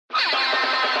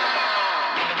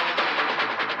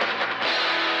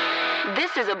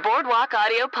is a Boardwalk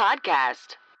Audio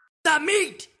podcast. The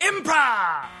Meat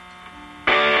Improv!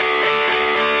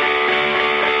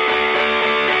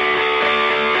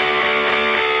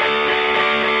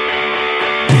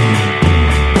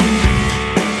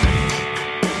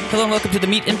 Hello and welcome to The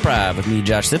Meat Improv with me,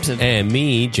 Josh Simpson. And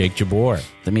me, Jake Jabor.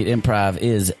 The Meat Improv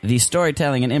is the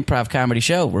storytelling and improv comedy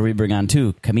show where we bring on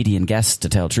two comedian guests to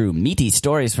tell true meaty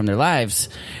stories from their lives,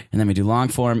 and then we do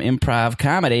long-form improv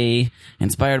comedy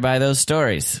inspired by those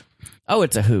stories. Oh,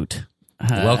 it's a hoot.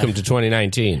 Welcome to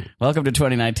 2019. Welcome to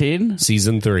 2019.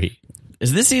 Season 3.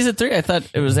 Is this season 3? I thought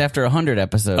it was after 100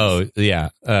 episodes. Oh, yeah.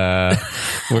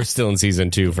 We're still in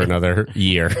season 2 for another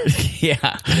year.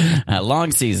 Yeah.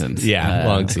 Long seasons. Yeah,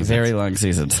 long seasons. Very long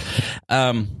seasons.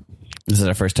 This is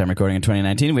our first time recording in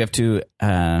 2019. We have two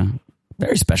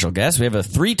very special guests. We have a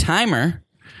 3-timer.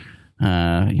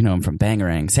 You know him from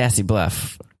Bangarang, Sassy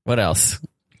Bluff. What else?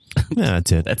 Yeah,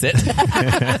 that's it. That's it.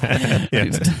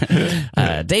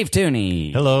 Dave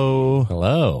Theune. Hello.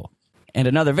 Hello. And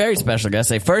another very special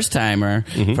guest, a first-timer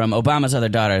from Obama's Other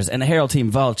Daughters and the Herald Team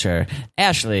Vulture,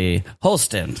 Ashley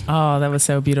Holston. Oh, that was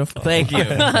so beautiful. Thank you.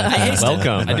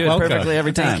 Welcome. I do it perfectly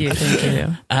every time. Thank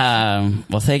you.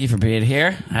 Well, thank you for being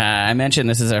here. I mentioned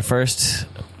this is our first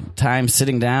time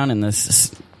sitting down in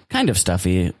this kind of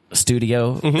stuffy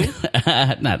studio.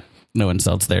 No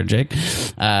insults there, Jake.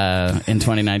 In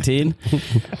 2019.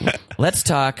 Let's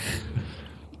talk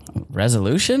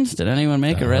resolutions. Did anyone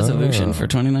make a resolution for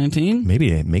 2019?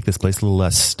 Maybe make this place a little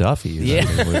less stuffy. Yeah.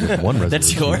 One resolution.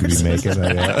 That's yours?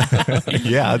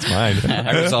 Yeah, that's mine.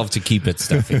 I resolved to keep it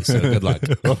stuffy, so good luck.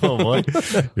 Oh, boy.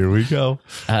 Here we go.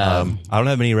 I don't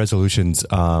have any resolutions.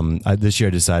 This year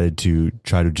I decided to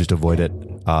try to just avoid it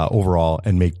overall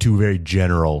and make two very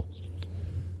general.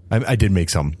 I did make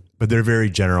some, but they're very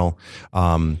general.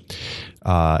 And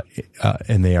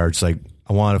they are just like,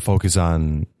 I want to focus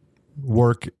on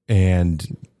work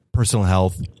and personal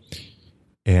health,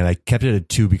 and I kept it at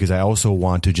 2 because I also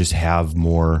want to just have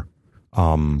more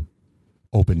open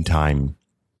time.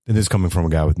 And this is coming from a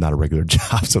guy with not a regular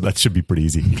job, so that should be pretty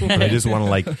easy. But I just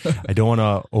want to I don't want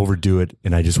to overdo it,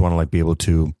 and I just want to be able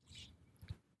to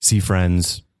see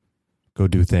friends, go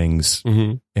do things,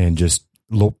 and just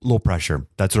low pressure.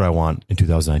 That's what I want in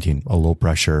 2019: a low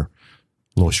pressure,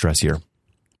 low stress year.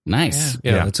 Nice.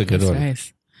 Yeah, that's a good one.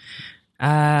 Nice.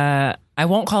 I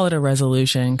won't call it a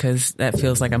resolution because that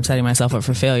feels like I'm setting myself up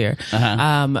for failure.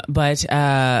 But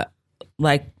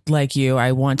like you,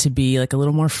 I want to be a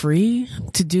little more free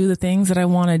to do the things that I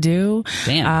want to do.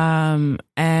 Damn.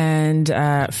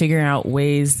 And figuring out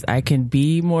ways I can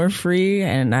be more free.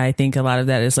 And I think a lot of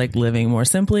that is living more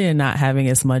simply and not having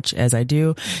as much as I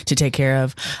do to take care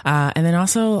of. And then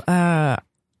also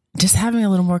just having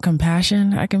a little more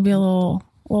compassion. I can be a little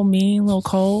mean, a little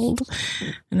cold.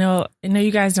 I know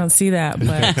you guys don't see that,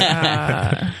 but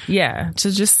yeah, to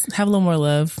just have a little more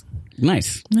love.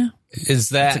 Nice. Yeah. Is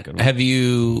that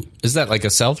like a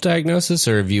self-diagnosis,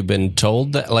 or have you been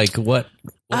told that? What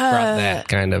brought that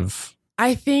kind of?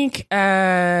 I think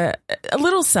a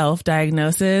little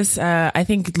self-diagnosis. I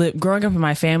think growing up in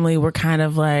my family, we're kind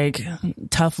of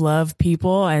tough love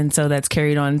people. And so that's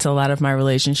carried on to a lot of my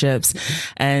relationships.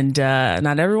 And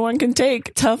not everyone can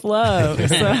take tough love.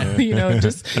 So,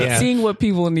 just seeing what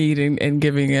people need and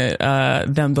giving it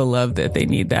them the love that they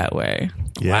need that way.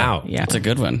 Yeah. Wow. Yeah. That's a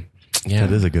good one. Yeah,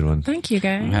 that is a good one. Thank you,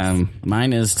 guys.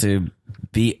 Mine is to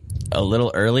be a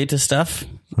little early to stuff.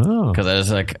 Oh.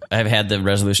 Because I've had the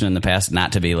resolution in the past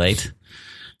not to be late.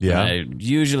 Yeah. I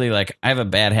usually I have a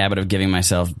bad habit of giving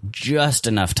myself just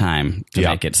enough time to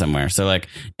make it somewhere. So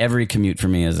every commute for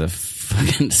me is a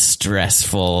fucking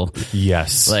stressful.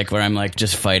 Yes. Where I'm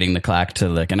just fighting the clock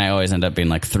to and I always end up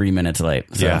being 3 minutes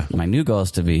late. So my new goal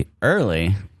is to be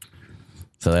early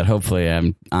so that hopefully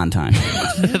I'm on time.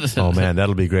 Oh man,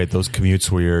 that'll be great. Those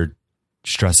commutes where you're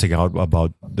stressing out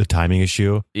about the timing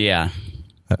issue. Yeah.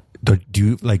 Do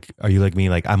you are you like me?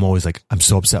 I'm always I'm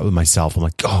so upset with myself. I'm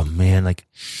oh man,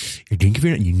 you're doing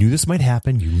you knew this might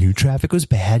happen. You knew traffic was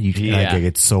bad. I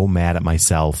get so mad at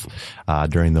myself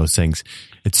during those things.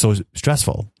 It's so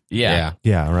stressful. Yeah.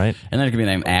 Yeah, right? And then it could be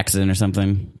an accident or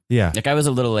something. Yeah. I was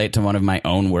a little late to one of my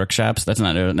own workshops. That's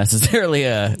not necessarily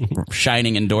a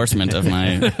shining endorsement of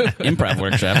my improv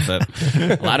workshops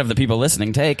that a lot of the people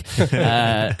listening take.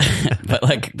 But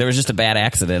there was just a bad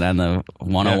accident on the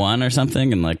 101 or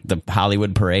something. And the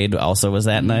Hollywood parade also was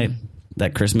that night.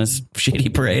 That Christmas shady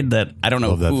parade that I don't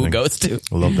know who goes to.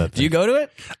 I love that. Do you go to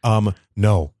it?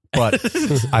 No, but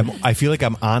I feel like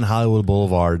I'm on Hollywood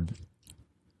Boulevard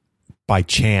by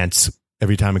chance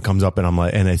every time it comes up, and I'm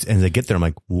like, and as I get there, I'm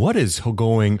like, what is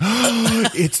going?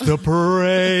 It's the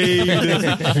parade.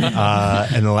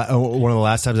 And one of the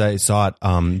last times I saw it,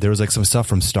 there was like some stuff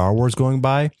from Star Wars going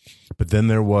by, but then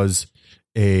there was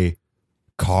a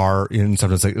car, and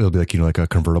sometimes like it'll be like, like a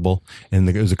convertible, and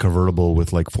it was a convertible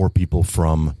with like 4 people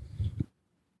from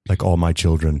like All My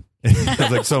Children. It was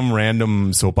like some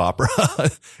random soap opera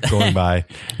going by,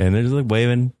 and they're just like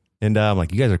waving, and I'm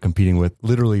like, you guys are competing with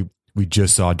literally. We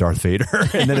just saw Darth Vader,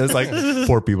 and then it was like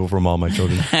 4 people from All My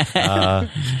Children. I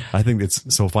think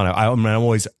it's so fun. I'm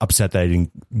always upset that I didn't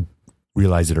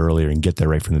realize it earlier and get there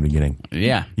right from the beginning.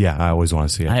 Yeah. I always want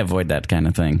to see it. I avoid that kind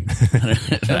of thing.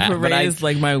 The parade is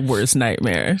like my worst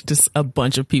nightmare. Just a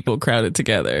bunch of people crowded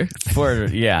together. For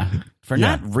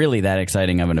not really that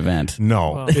exciting of an event.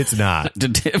 No, it's not.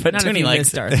 But Not Toonie if you likes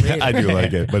miss Darth Vader. I do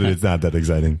like it, but it's not that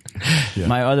exciting. Yeah.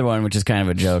 My other one, which is kind of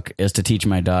a joke, is to teach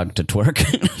my dog to twerk.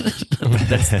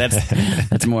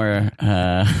 that's more.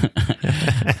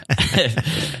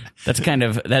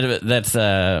 That's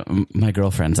my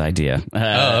girlfriend's idea.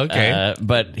 Okay.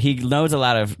 But he knows a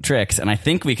lot of tricks, and I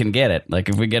think we can get it. Like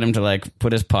if we get him to like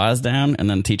put his paws down and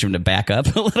then teach him to back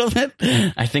up a little bit,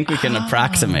 I think we can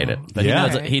approximate it. But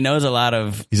he knows a lot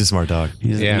of. He's a smart dog.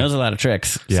 He knows a lot of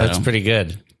tricks. Yeah. So That's pretty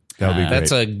good. That would be great.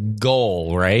 That's a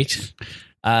goal, right?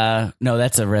 No,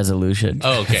 that's a resolution.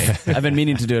 Oh, okay. I've been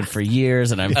meaning to do it for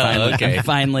years, and I'm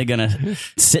finally gonna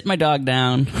sit my dog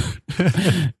down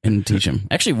and teach him.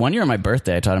 Actually, one year on my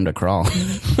birthday, I taught him to crawl,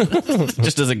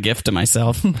 just as a gift to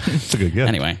myself. It's a good gift.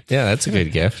 Anyway, Yeah, that's a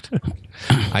good gift.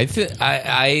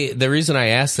 The reason I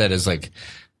asked that is like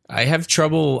I have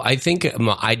trouble. I think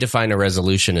I define a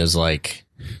resolution as like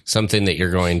something that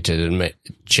you're going to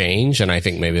change, and I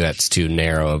think maybe that's too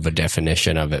narrow of a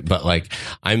definition of it. But like,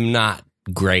 I'm not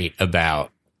great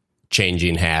about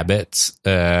changing habits.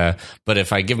 But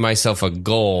if I give myself a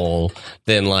goal,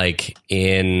 then like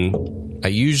I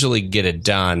usually get it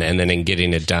done, and then in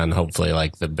getting it done, hopefully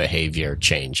like the behavior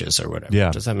changes or whatever.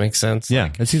 Yeah. Does that make sense? Yeah,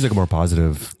 it seems like a more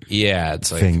positive. Yeah,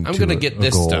 it's like, Thing I'm to going to a get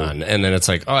this goal. done. And then it's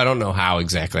like, oh, I don't know how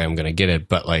exactly I'm going to get it.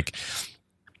 But like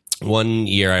one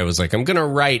year I was like, I'm going to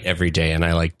write every day. And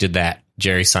I like did that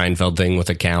Jerry Seinfeld thing with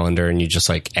a calendar, and you just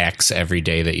like X every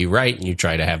day that you write, and you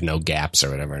try to have no gaps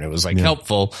or whatever. And it was like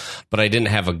helpful, but I didn't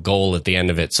have a goal at the end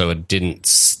of it. So it didn't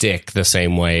stick the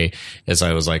same way as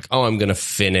I was like, oh, I'm going to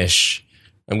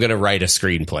write a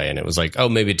screenplay. And it was like, oh,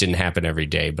 maybe it didn't happen every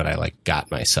day, but I like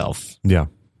got myself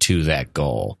to that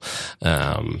goal.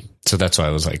 So that's why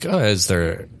I was like, oh,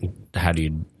 how do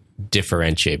you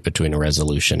differentiate between a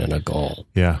resolution and a goal?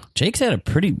 Yeah. Jake's had a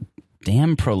pretty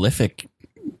damn prolific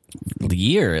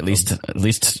year, at least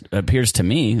appears to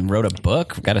me. Wrote a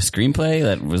book, got a screenplay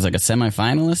that was like a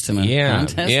semifinalist in a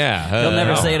contest. Yeah, he'll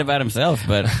never say it about himself,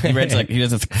 but he reads like he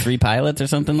does 3 pilots or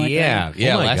something like that.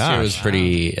 Yeah. Oh my Last year gosh. was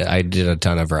pretty. I did a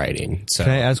ton of writing. So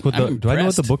Can I ask do I know what the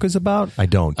impressed. book is about? I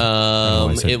don't.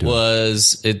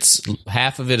 It's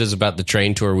half of it is about the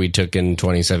train tour we took in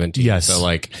 2017. Yes. So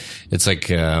like, it's like,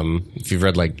 if you've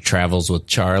read like Travels with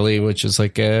Charlie, which is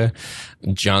like a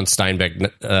John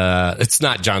Steinbeck, it's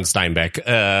not John Steinbeck,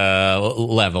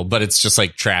 level, but it's just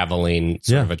like traveling,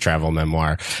 sort of a travel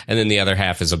memoir. And then the other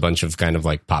half is a bunch of kind of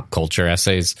like pop culture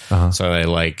essays. So I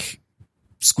like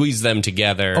squeeze them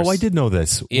together. Oh, I did know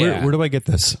this. Yeah. Where do I get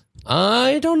this?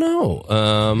 I don't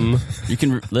know. You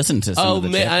can listen to some of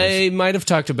the chapters. I might have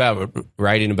talked about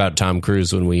writing about Tom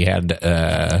Cruise when we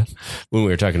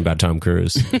were talking about Tom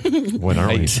Cruise. When are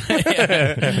we?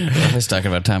 I was talking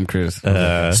about Tom Cruise.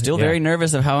 Still very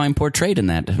nervous of how I'm portrayed in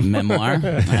that memoir.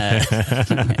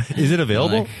 Is it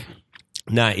available?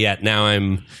 Not yet. Now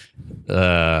I'm.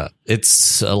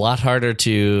 It's a lot harder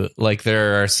to like.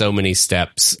 There are so many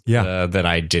steps that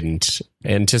I didn't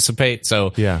anticipate.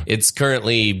 So it's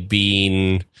currently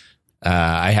being.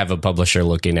 I have a publisher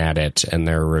looking at it, and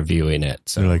they're reviewing it.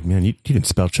 So They're like, man, you didn't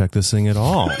spell check this thing at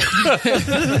all.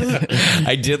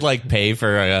 I did like pay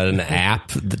for an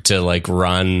app to like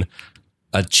run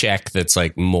a check that's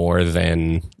like more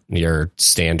than your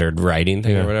standard writing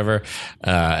thing or whatever.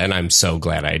 And I'm so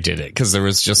glad I did it, because there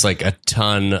was just like a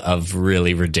ton of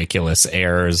really ridiculous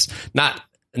errors, not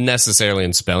necessarily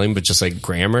in spelling, but just like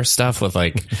grammar stuff with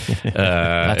like,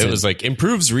 it was like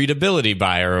improves readability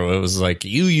by, or it was like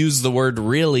you use the word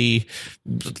really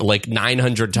like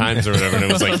 900 times or whatever. And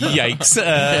it was like, yikes.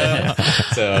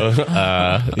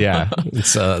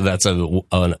 That's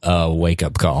a wake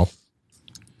up call.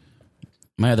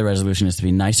 My other resolution is to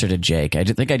be nicer to Jake. I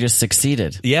think I just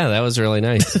succeeded. Yeah, that was really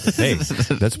nice. Hey,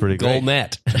 that's pretty Goal great.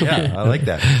 met. Yeah, I like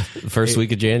that. First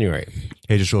week of January.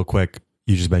 Hey, just real quick,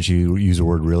 you just mentioned you use the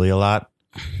word really a lot.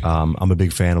 I'm a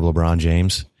big fan of LeBron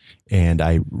James, and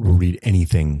I read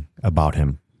anything about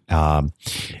him. And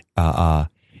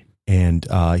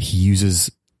he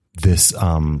uses this.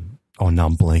 Now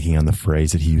I'm blanking on the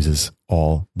phrase that he uses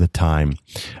all the time.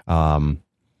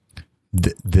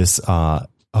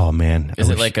 Oh man, is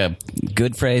it like a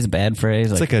good phrase, bad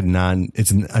phrase? It's like a non.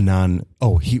 It's a non.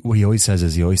 Oh, what he always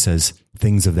says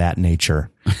things of that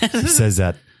nature. He says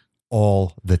that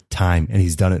all the time, and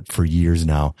he's done it for years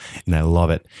now, and I love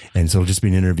it. And so it'll just be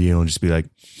an interview, and it'll just be like,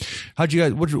 "How'd you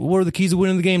guys? What are the keys to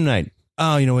winning the game tonight?"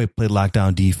 Oh, we played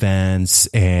lockdown defense,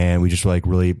 and we just like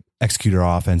really execute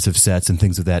our offensive sets and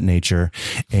things of that nature.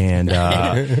 And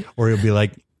or he'll be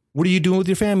like, "What are you doing with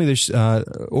your family this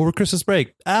over Christmas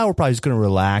break?" We're probably just going to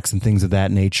relax and things of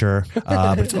that nature.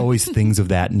 But it's always things of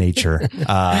that nature. And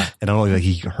I don't know, like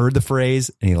he heard the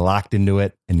phrase and he locked into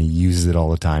it and he uses it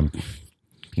all the time.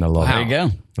 And I love it. There you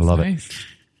go. I love it.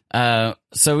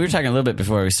 So we were talking a little bit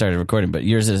before we started recording, but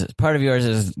part of yours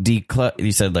is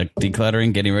you said like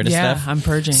decluttering, getting rid of stuff. Yeah, I'm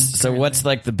purging. So what's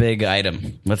like the big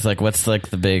item? What's like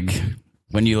the big,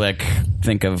 when you like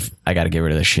think of, I got to get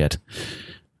rid of this shit?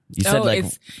 You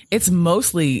said it's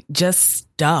mostly just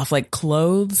stuff like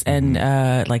clothes and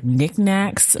like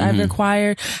knickknacks I've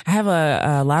acquired. I have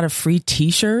a lot of free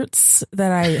T-shirts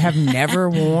that I have never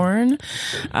worn.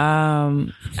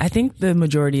 I think the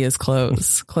majority is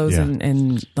clothes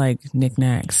and like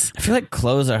knickknacks. I feel like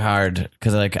clothes are hard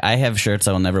because like I have shirts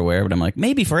I will never wear, but I'm like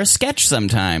maybe for a sketch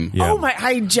sometime. Yeah. Oh my!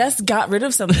 I just got rid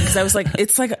of something because I was like,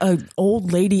 it's like an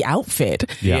old lady outfit.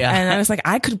 Yeah. And I was like,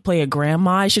 I could play a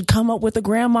grandma. I should come up with a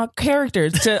grandma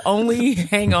character to only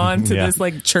hang on to this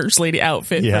like church lady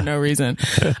outfit for no reason.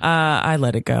 I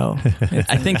let it go.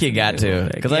 I think you got to,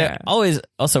 because I always,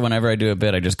 also whenever I do a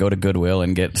bit, I just go to Goodwill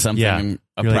and get something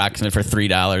approximate for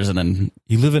 $3, and then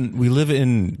we live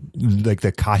in like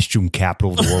the costume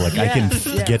capital of the world. Like I can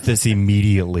get this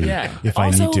immediately if I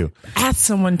need to. Ask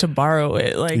someone to borrow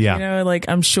it. Like like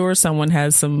I'm sure someone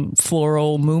has some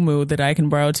floral muumuu that I can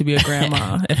borrow to be a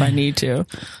grandma if I need to.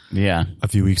 Yeah. A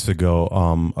few weeks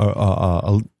ago,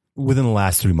 within the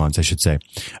last 3 months, I should say,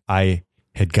 I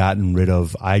had gotten rid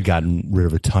of a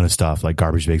ton of stuff, like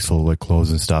garbage bags full of like clothes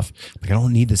and stuff. Like I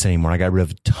don't need this anymore. I got rid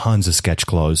of tons of sketch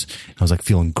clothes. I was like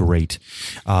feeling great.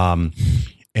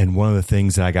 And one of the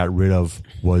things that I got rid of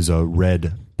was a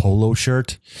red polo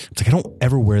shirt. It's like, I don't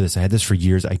ever wear this. I had this for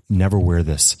years. I never wear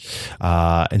this.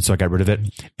 And so I got rid of it.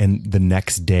 And the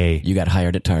next day, you got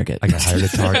hired at Target. I got hired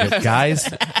at Target. Guys,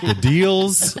 the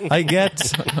deals I get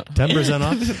 10%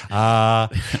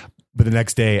 off. But the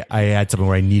next day I had something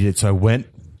where I needed it. So I went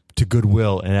to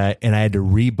Goodwill and I had to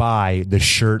rebuy the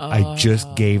shirt I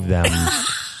just gave them.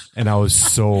 And I was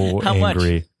so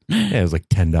angry. Yeah, it was like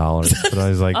 $10. But I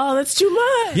was like, oh, that's too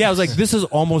much. Yeah, I was like, this is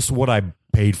almost what I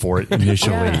paid for it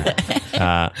initially.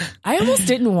 I almost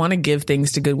didn't want to give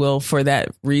things to Goodwill for that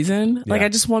reason. Like I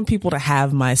just want people to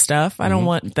have my stuff. I don't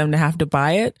want them to have to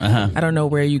buy it. I don't know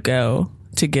where you go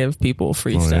to give people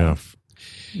free stuff.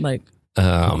 Like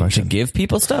to give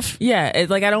people stuff? Yeah,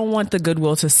 like I don't want the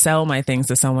Goodwill to sell my things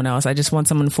to someone else. I just want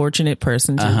some unfortunate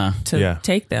person to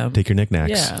take them. Take your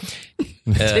knickknacks. Yeah.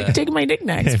 Take my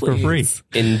knickknacks, please. For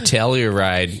free. In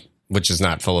Telluride, which is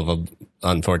not full of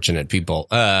unfortunate people,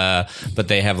 but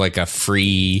they have like a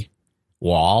free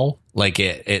wall. Like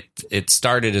it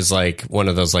started as like one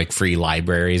of those like free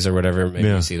libraries or whatever. Maybe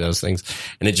you see those things,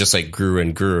 and it just like grew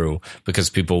and grew because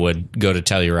people would go to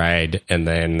Telluride and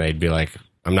then they'd be like,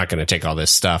 I'm not going to take all this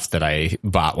stuff that I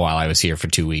bought while I was here for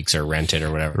 2 weeks or rented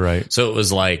or whatever. Right. So it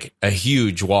was like a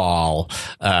huge wall.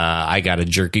 I got a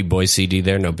Jerky Boy CD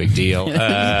there. No big deal.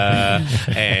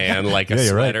 And like a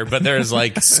sweater, but there's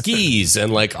like skis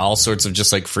and like all sorts of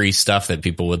just like free stuff that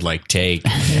people would like take.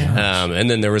 And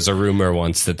then there was a rumor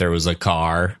once that there was a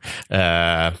car.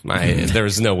 There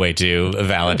was no way to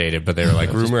validate it, but they were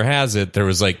like, rumor has it there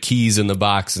was like keys in the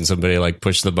box and somebody like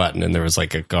pushed the button and there was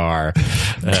like a car.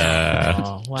 Wow.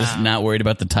 Just not worried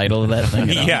about the title of that thing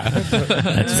at all. Yeah.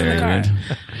 That's very weird.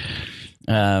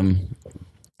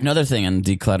 Another thing on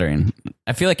decluttering,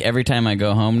 I feel like every time I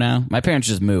go home now, my parents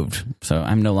just moved, so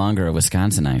I'm no longer a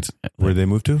Wisconsinite. Where did they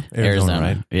move to? Arizona,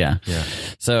 right? Yeah.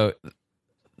 So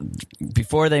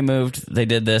before they moved, they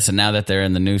did this, and now that they're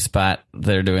in the new spot,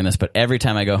 they're doing this. But every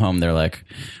time I go home, they're like,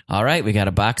 all right, we got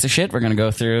a box of shit. We're going to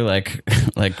go through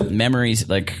like memories,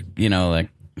 like, like,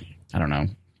 I don't know.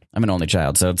 I'm an only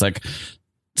child, so it's like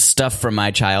stuff from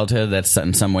my childhood that's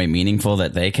in some way meaningful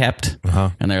that they kept.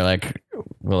 And they're like,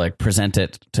 will like present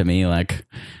it to me like,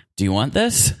 do you want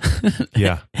this?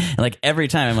 Yeah. And like every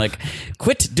time I'm like,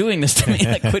 quit doing this to me.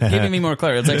 Like quit giving me more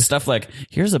clarity. It's like stuff like,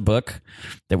 here's a book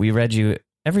that we read you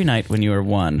every night when you were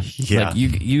 1, Yeah. like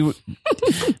you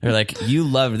they're like, you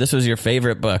loved, this was your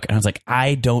favorite book. And I was like,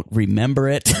 I don't remember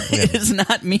it. It is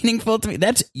not meaningful to me.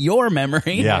 That's your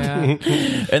memory. Yeah.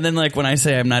 And then like when I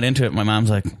say I'm not into it, my mom's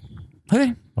like,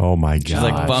 okay. Oh my god. She's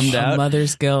like bummed out.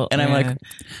 Mother's guilt. And I'm like,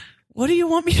 what do you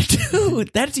want me to do?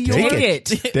 That's your Take it.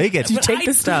 Take it. You But take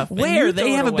the stuff. and Where? you throw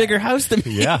They it have a away. bigger house than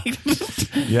me. Yeah.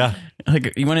 Yeah.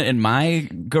 Like, you want it in my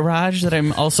garage that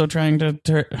I'm also trying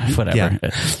to whatever. Yeah.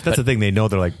 That's the thing. They know,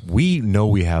 they're like, we know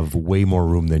we have way more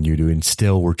room than you do, and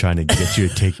still we're trying to get you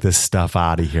to take this stuff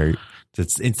out of here.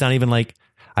 It's not even like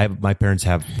my parents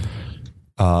have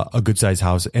a good sized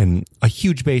house and a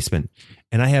huge basement,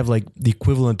 and I have like the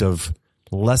equivalent of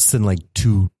less than like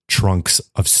 2 trunks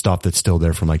of stuff that's still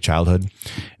there from like childhood. And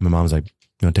my mom's like,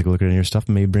 you want to take a look at your stuff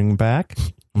and maybe bring it back?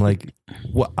 I'm like,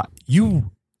 what?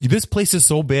 This place is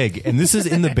so big, and this is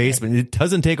in the basement. It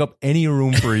doesn't take up any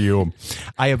room for you.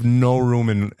 I have no room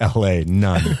in LA,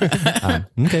 none.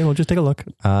 Okay, well, just take a look.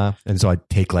 And so last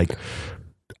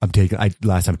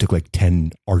time I took like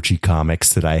 10 Archie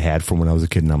comics that I had from when I was a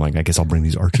kid, and I'm like, I guess I'll bring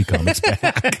these Archie comics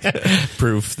back.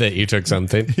 Proof that you took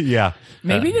something. Yeah.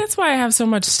 Maybe that's why I have so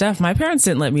much stuff. My parents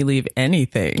didn't let me leave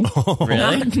anything.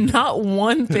 Really? Not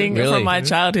one thing Really? from my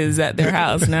childhood is at their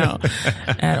house now.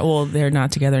 Well, they're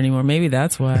not together anymore. Maybe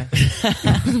that's why.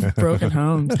 Broken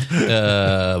homes.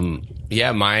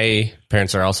 Yeah, my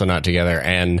parents are also not together,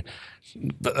 and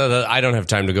I don't have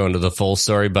time to go into the full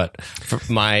story, but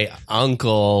my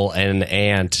uncle and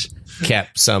aunt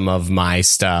kept some of my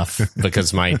stuff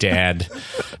because my dad,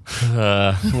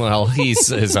 he's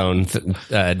his own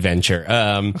adventure.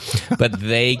 But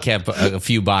they kept a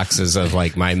few boxes of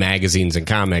like my magazines and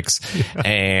comics.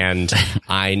 And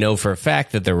I know for a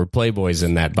fact that there were Playboys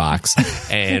in that box,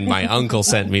 and my uncle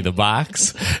sent me the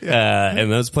box.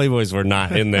 And those Playboys were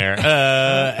not in there.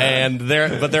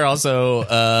 But they're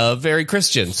also, very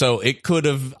Christian. So it could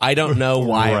have, I don't know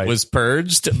why Right. it was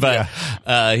purged, but,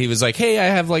 he was like, hey, I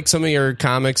have like some of your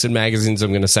comics and magazines.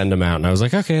 I'm going to send them out. And I was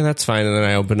like, okay, that's fine. And then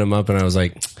I opened them up and I was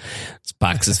like, this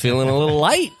box is feeling a little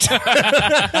light.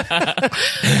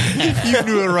 You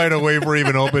knew it right away before you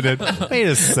even opened it. Wait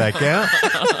a second.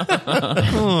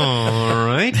 All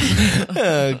right.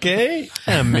 Okay.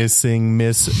 I'm missing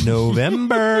Miss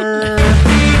November.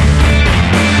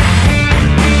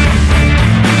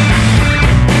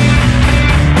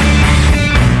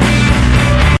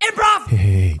 Improv!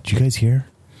 Hey, did you guys hear?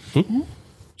 Did you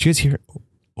guys hear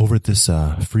over at this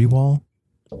free wall?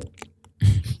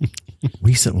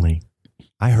 Recently,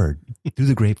 I heard through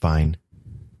the grapevine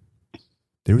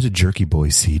there was a Jerky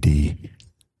Boys CD.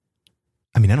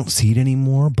 I mean, I don't see it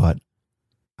anymore, but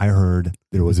I heard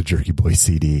there was a Jerky Boys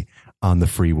CD on the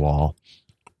free wall.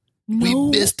 We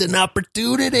missed an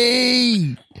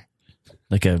opportunity.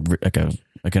 Like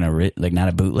not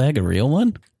a bootleg, a real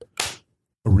one?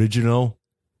 Original,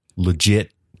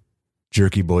 legit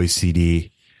Jerky Boys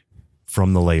CD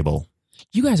from the label.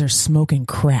 You guys are smoking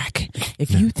crack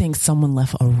if you think someone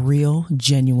left a real,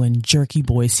 genuine Jerky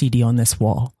Boy CD on this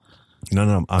wall.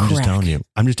 No. I'm just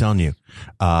telling you.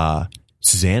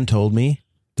 Suzanne told me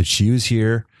that she was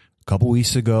here a couple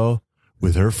weeks ago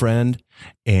with her friend,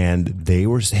 and they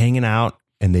were hanging out,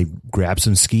 and they grabbed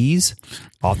some skis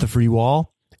off the free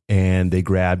wall, and they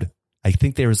grabbed, I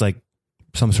think there was like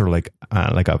some sort of like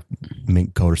a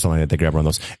mink coat or something like that. They grabbed one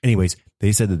of those. Anyways,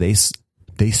 they said that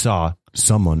they saw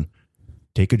someone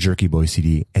take a Jerky Boy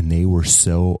CD, and they were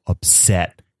so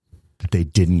upset that they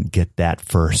didn't get that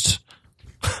first.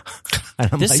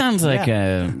 This sounds like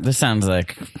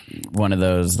one of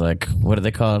those, like, what are they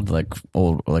called? Like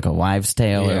old, like a wives'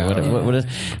 tale or whatever. What is,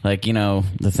 like, you know,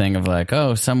 the thing of like,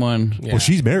 oh, someone. Well,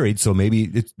 she's married, so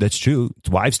maybe that's true. It's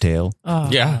wives' tale.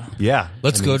 Yeah. Yeah.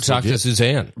 Let's go talk to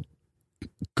Suzanne.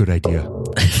 Good idea.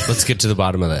 Let's get to the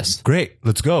bottom of this. Great.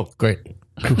 Let's go. Great.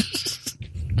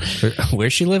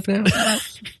 Where's she live now?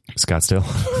 Scottsdale.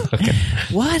 Okay.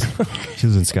 What? She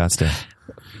lives in Scottsdale.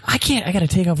 I can't. I got to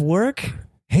take off work.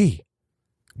 Hey,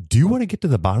 do you want to get to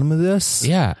the bottom of this?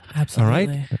 Yeah. All Absolutely.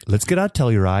 right. Let's get out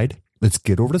Telluride. Let's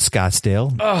get over to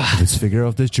Scottsdale. Let's figure out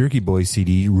if this Jerky Boy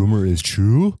CD rumor is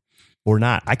true or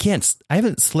not. I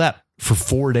haven't slept for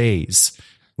 4 days.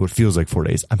 What feels like 4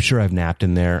 days. I'm sure I've napped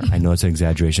in there. I know it's an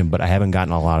exaggeration, but I haven't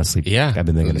gotten a lot of sleep. Yeah. I've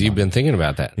been thinking about You've been thinking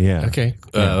about that. Yeah. Okay.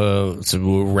 So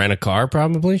we'll rent a car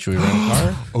probably? Should we rent a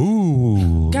car?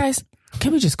 Ooh. Guys,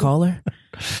 can we just call her?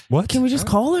 What? Can we just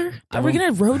call her? Are we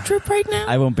going to road trip right now?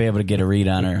 I won't be able to get a read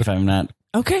on her if I'm not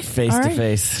Okay. face All to right.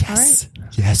 face. All right.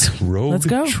 Yes. Road Let's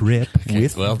go. trip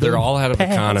with Well, they're the all out of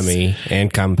pass. economy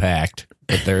and compact.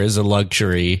 that there is a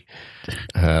luxury.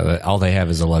 All they have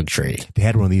is a luxury. They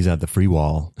had one of these at the free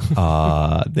wall.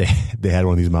 They had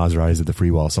one of these Maseratis at the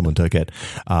free wall. Someone took it.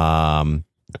 I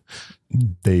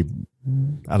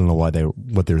don't know what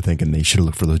they were thinking. They should have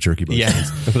looked for those jerky boys. Yeah,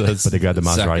 but they grabbed the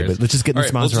Maserati. Suckers. But let's just get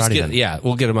this Maserati then. Yeah,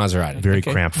 we'll get a Maserati. Very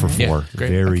cramped for 4. Yeah, great.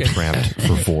 Very Okay. cramped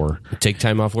for 4. Take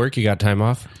time off work. You got time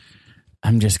off?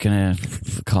 I'm just gonna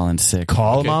call in sick.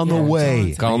 Call him on the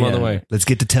way. Call him on the way. Let's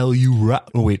get to Tell You Ride.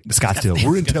 Oh, wait, Scottsdale.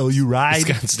 We're in Tell You Ride.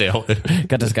 Scottsdale.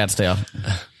 Got to Scottsdale.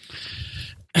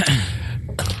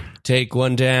 Take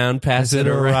one down, pass it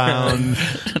around.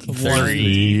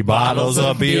 3 bottles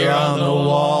of beer on the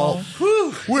wall.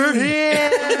 We're here.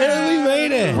 We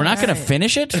made it. We're not gonna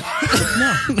finish it.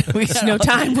 No, there's no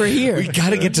time. We're here. We got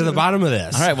to get to the bottom of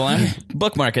this. All right. Well, I'm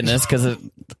bookmarking this because,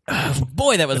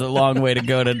 boy, that was a long way to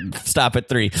go to stop at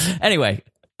 3. Anyway.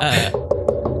 Hold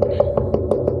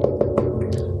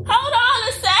on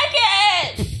a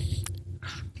second.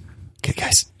 Okay,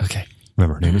 guys. Okay.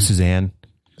 Remember, her name is Suzanne.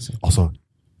 Also,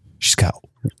 she's got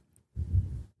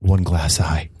one glass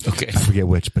eye. Okay. I forget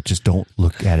which, but just don't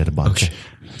look at it a bunch.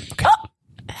 Okay.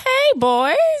 Hey,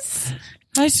 boys.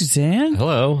 Hi, Suzanne.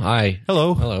 Hello. Hi.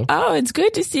 Hello. Hello. Oh, it's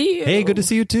good to see you. Hey, good to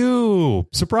see you too.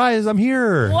 Surprise, I'm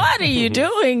here. What are you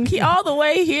doing all the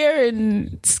way here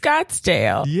in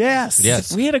Scottsdale? Yes.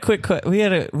 Yes. We had a quick. We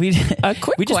just wanted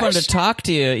to question? talk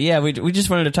to you. Yeah, we just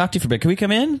wanted to talk to you for a bit. Can we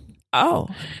come in? Oh,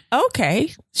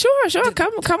 okay. Sure.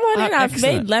 Come on in. I've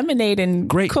excellent. made lemonade and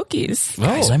Great. cookies.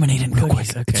 Guys, lemonade and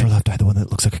cookies. It's our left eye, the one that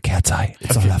looks like a cat's eye.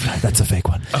 It's our left eye. That's a fake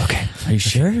one. Okay. Are you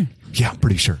sure? Yeah, I'm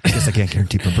pretty sure. I guess I can't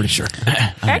guarantee, but I'm pretty sure.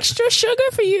 Extra sugar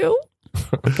for you.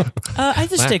 I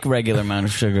just take regular amount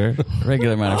of sugar.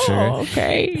 Regular amount of sugar. Oh,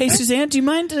 okay. Hey, Suzanne, do you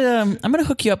mind? I'm going to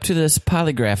hook you up to this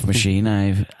polygraph machine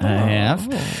I have.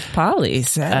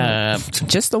 Polly's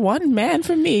just the one man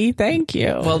for me. Thank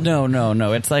you. Well,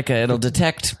 no. It's like it'll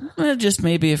detect just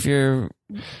maybe if you're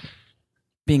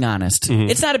being honest. Mm-hmm.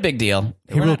 It's not a big deal.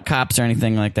 We're not cops or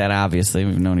anything like that. Obviously,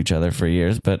 we've known each other for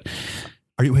years. But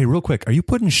Hey, real quick, are you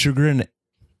putting sugar in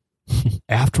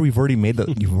after you've already made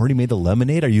the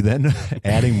lemonade? Are you then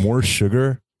adding more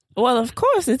sugar? Well, of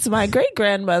course, it's my great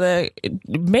grandmother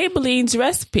Maybelline's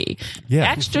recipe.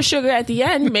 Yeah. Extra sugar at the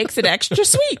end makes it extra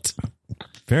sweet.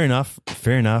 Fair enough.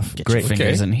 get Great. your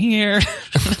fingers in here.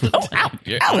 Ow,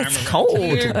 it's cold.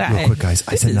 Real quick, guys.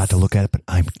 I said not to look at it, but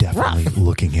I'm definitely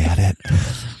looking at it.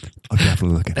 I'm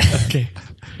definitely looking at it. Okay.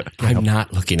 I'm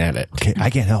not looking at it. Okay, I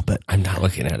can't help it. I'm not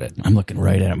looking at it. I'm looking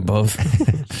right at them both.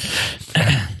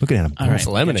 Looking at him. All right. This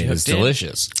lemonade is Hooked in?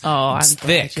 delicious. Oh, I'm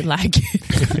thick. glad you like it.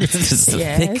 It's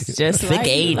Yes, just thick like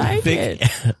you aid. like Thick,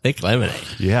 it. thick lemonade.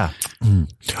 Yeah.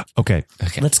 Okay.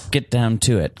 Let's get down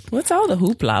to it, What's all the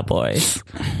hoopla, boys?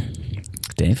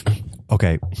 Dave.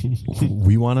 Okay.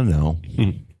 We want to know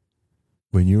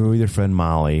when you were with your friend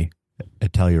Molly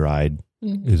at Telluride,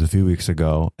 it was a few weeks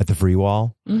ago at the free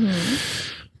wall.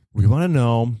 We want to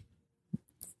know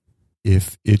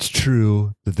if it's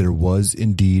true that there was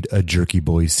indeed a Jerky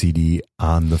Boys CD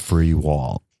on the free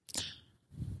wall.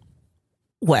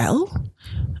 Well,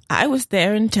 I was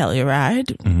there in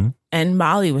Telluride, and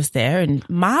Molly was there, and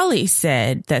Molly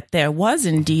said that there was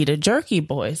indeed a Jerky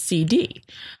Boys CD.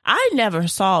 I never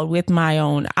saw it with my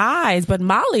own eyes, but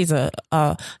Molly's a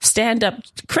stand-up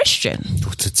Christian.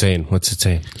 What's it saying? What's it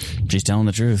saying? She's telling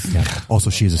the truth. Yeah. Also,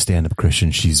 she's a stand-up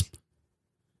Christian. She's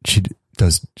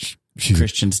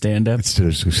Christian stand-up.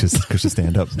 she's Christian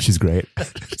stand-up. She's great.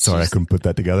 Sorry, I couldn't put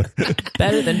that together.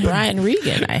 Better than Brian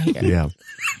Regan, I hear. Yeah.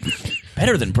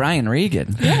 Better than Brian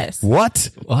Regan. Yes. What?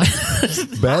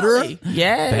 Better?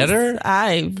 Yes. Better?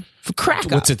 I crack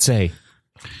up. What's it say?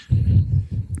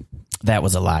 That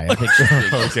was a lie. I think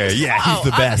Okay. Yeah, he's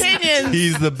the best. Opinions.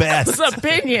 He's the best.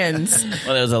 Opinions.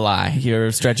 well, that was a lie.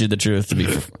 You're stretching the truth to be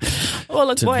Well,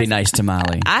 look, boys, nice to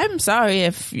Molly. I'm sorry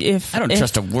if I don't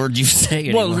trust a word you say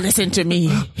anymore. Well, listen to me.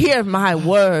 Hear my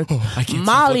word.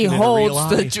 Molly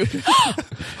holds the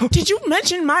truth. Did you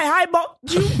mention my eyeball?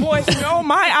 You boys know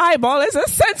my eyeball is a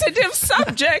sensitive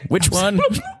subject. Which one?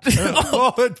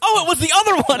 Oh, it was the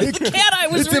other one. The cat eye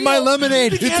was it's in my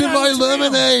lemonade. It's in my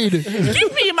lemonade.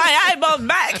 Give me my eyeball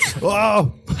back.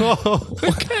 Oh.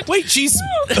 Wait, she's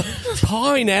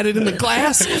pawing at it in the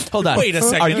glass. Hold on. Wait a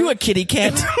second. Are you a kitty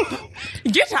cat?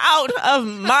 Get out of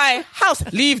my house.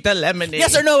 Leave the lemonade.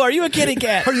 Yes or no? Are you a kitty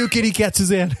cat? Are you a kitty cat,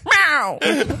 Suzanne? Meow.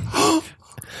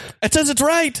 It says it's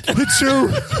right. It's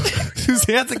true.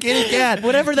 Suzanne's a kitty cat.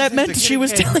 Whatever that meant, she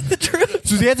was telling the truth.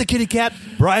 Suzanne's a kitty cat.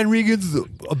 Brian Regan's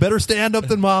a better stand-up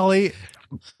than Molly.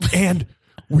 And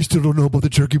we still don't know about the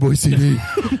Jerky Boy CD.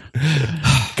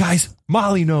 Guys,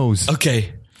 Molly knows.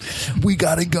 Okay. We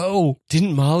gotta go.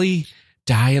 Didn't Molly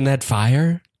die in that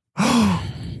fire? Oh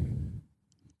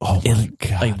my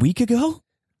God. A week ago?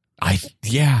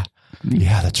 Yeah.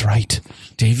 Yeah, that's right.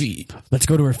 Davey. Let's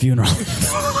go to her funeral.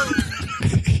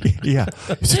 Yeah.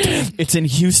 It's in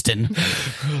Houston.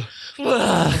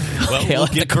 Well, we'll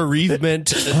get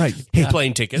bereavement. All right. Hey,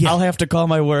 plane ticket. I'll have to call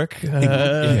my work.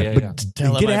 but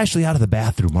get Ashley out of the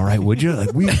bathroom, all right, would you?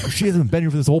 Like she hasn't been here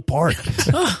for this whole part.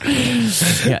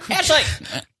 Ashley,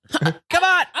 come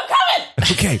on, I'm coming.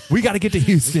 Okay, we got to get to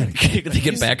Houston. They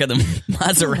get back in the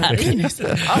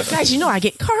Maserati. Oh, guys, I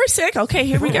get car sick. Okay,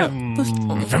 here we go.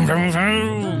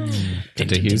 Get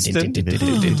to Houston.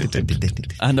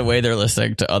 On the way, they're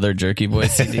listening to other Jerky Boy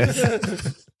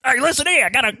CDs. Hey, listen here.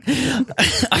 I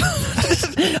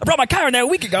brought my car in there a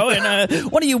week ago,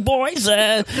 and one of you boys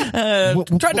tried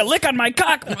to lick on my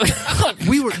cock.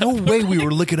 No way we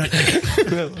were looking at.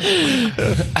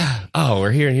 Oh,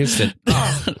 we're here in Houston.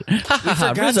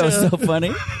 Rizzo's so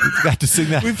funny. Got to sing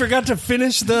that. We forgot to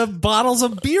finish the bottles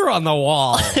of beer on the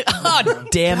wall. Oh,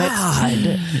 damn it.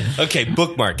 Okay,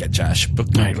 bookmark it, Josh. All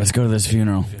right, let's go to this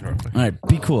funeral. All right,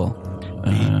 be cool.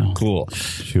 Cool.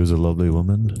 She was a lovely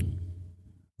woman.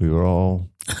 We were all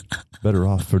better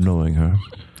off for knowing her.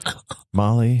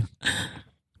 Molly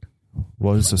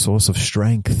was a source of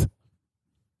strength,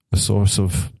 a source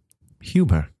of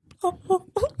humor,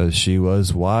 as she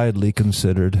was widely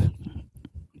considered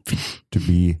to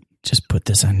be Just put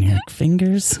this on your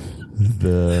fingers.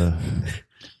 the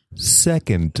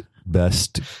second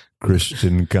best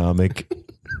Christian comic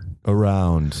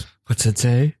around. What's it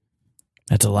say?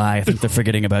 That's a lie. I think they're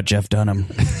forgetting about Jeff Dunham.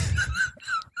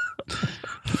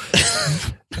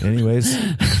 Anyways,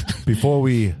 before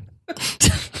we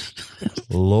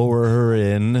lower her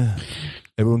in,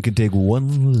 everyone can take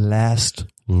one last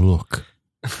look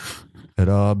at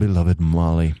our beloved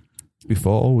Molly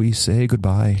before we say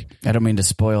goodbye. I don't mean to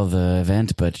spoil the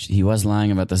event, but he was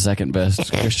lying about the second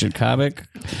best Christian comic.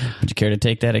 Would you care to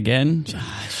take that again?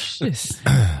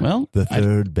 Well, The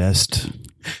third best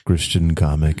Christian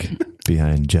comic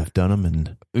behind Jeff Dunham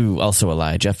and... ooh, also a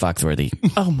lie. Jeff Foxworthy.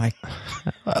 Oh my!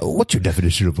 what's your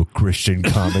definition of a Christian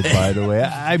comic, by the way?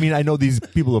 I mean, I know these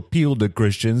people appeal to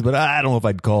Christians, but I don't know if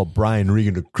I'd call Brian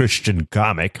Regan a Christian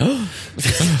comic.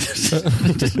 What's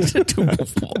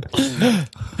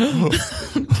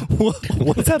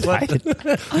that like?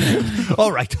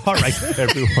 All right,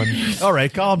 everyone. All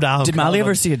right, calm down. Did Molly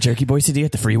ever see a Jerky Boy CD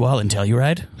at the Free Wall in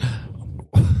Telluride?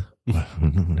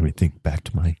 Let me think back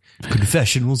to my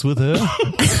confessionals with her.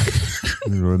 I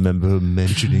don't remember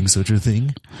mentioning such a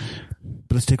thing.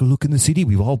 But let's take a look in the CD.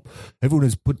 Everyone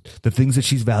has put the things that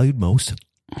she's valued most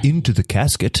into the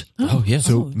casket. Oh, yeah.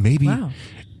 So maybe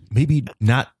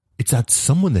not. It's not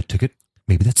someone that took it.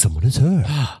 Maybe that someone is her.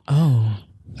 Oh,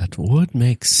 That would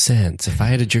make sense. If I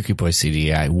had a Jerky Boy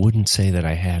CD, I wouldn't say that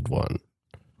I had one.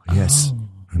 Yes.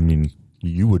 I mean,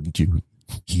 you wouldn't, you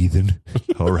heathen.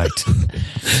 All right.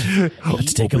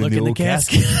 Let's take a look in the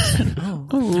casket.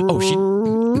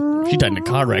 She died in a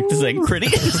car wreck. This ain't pretty.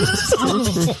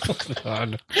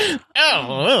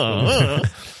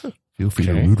 Feel free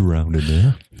to root around in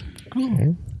there.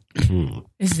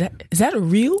 is that a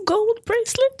real gold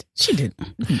bracelet? She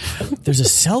didn't. There's a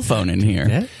cell phone in here.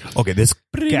 Yeah? Okay, this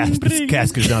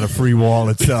casket's not a free wall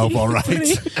itself, all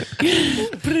right?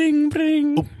 Bring,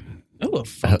 bring. Oh,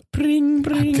 Bring,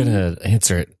 bring. I'm going to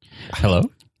answer it. Hello?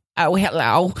 Oh,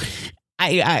 hello.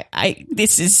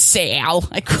 This is Sal.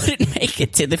 I couldn't make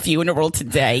it to the funeral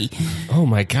today. Oh,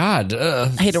 my God. I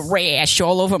had a rash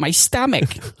all over my stomach.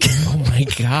 Oh, my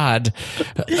God.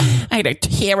 I had a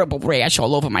terrible rash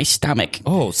all over my stomach.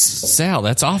 Oh, Sal,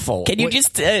 that's awful. Can you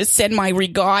just send my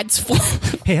regards for...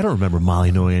 Hey, I don't remember Molly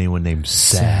knowing anyone named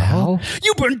Sal.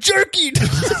 You've been jerkied!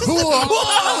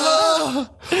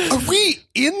 Are we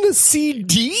in the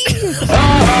CD?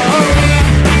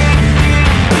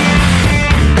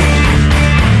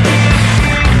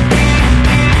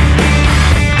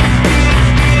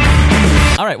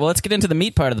 All right, well, let's get into the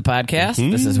meat part of the podcast.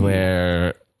 This is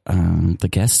where one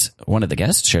of the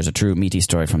guests, shares a true meaty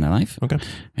story from their life. Okay.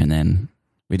 And then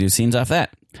we do scenes off that.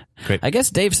 Great. I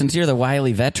guess, Dave, since you're the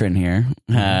wily veteran here,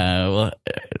 we'll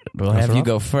have you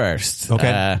go first.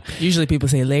 Okay. Usually people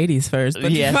say ladies first,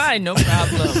 but Yes. fine, no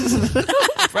problem.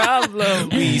 Problem.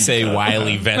 We say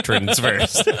wily veterans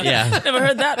first. Yeah. Never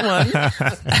heard that one.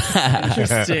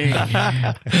 Interesting.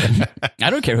 I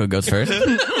don't care who goes first. Do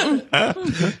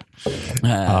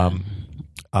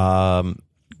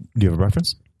you have a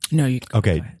reference? No, you.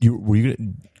 Okay. Were you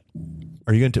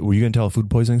going to tell a food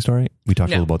poisoning story? We talked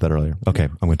a little about that earlier. Okay,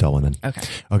 I'm going to tell one then.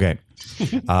 Okay.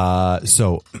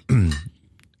 So,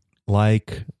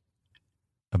 like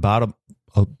about a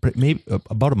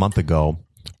month ago,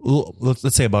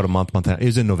 let's say about a month. It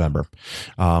was in November,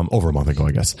 over a month ago,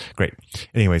 I guess. Great.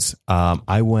 Anyways,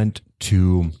 I went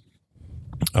to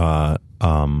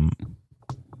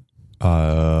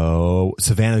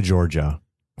Savannah, Georgia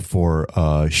for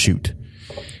a shoot,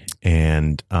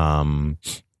 and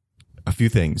a few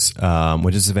things.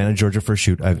 Went to Savannah, Georgia for a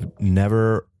shoot. I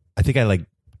think I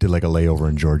did a layover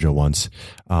in Georgia once,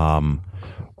 but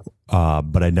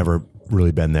I'd never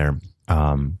really been there.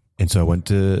 And so I went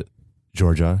to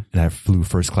Georgia and I flew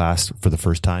first class for the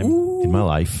first time in my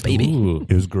life. Baby. Ooh.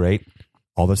 It was great.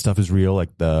 All that stuff is real,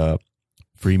 like the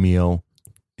free meal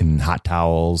and hot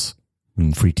towels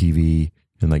and free TV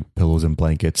and like pillows and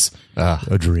blankets.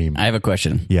 A dream. I have a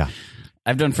question. Yeah.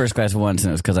 I've done first class once,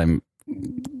 and it was because it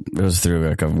was through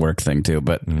like a work thing too.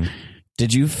 But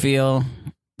did you feel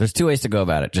there's two ways to go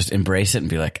about it? Just embrace it and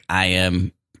be like, I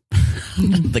am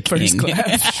the king.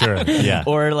 Sure. Yeah.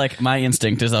 Or like my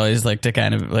instinct is always like to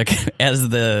kind of like as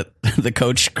the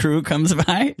coach crew comes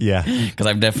by. Yeah. Because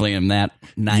I definitely am that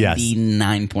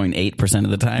 99.8%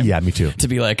 of the time. Yeah, me too. To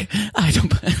be like, I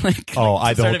don't like. Oh,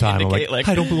 I the whole time I'm like,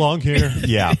 I don't belong here.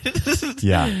 Yeah.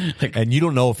 Yeah. And you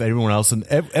don't know if everyone else in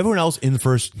the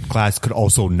first class could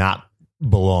also not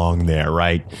belong there,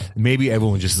 right? Maybe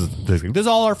everyone just this is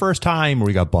all our first time, or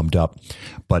we got bumped up.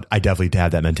 But I definitely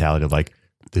have that mentality of like,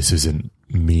 this isn't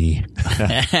me.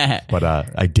 But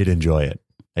I did enjoy it.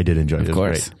 It was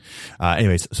course. great.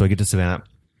 Anyways, so I get to Savannah,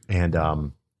 and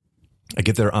I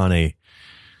get there on a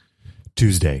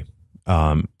Tuesday,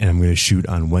 and I'm going to shoot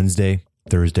on Wednesday,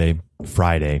 Thursday,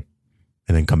 Friday,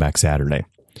 and then come back Saturday.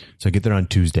 So I get there on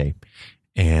Tuesday,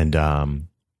 and I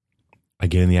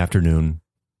get in the afternoon.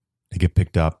 I get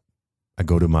picked up. I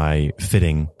go to my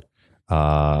fitting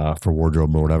for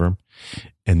wardrobe or whatever,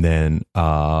 and then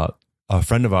a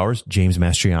friend of ours, James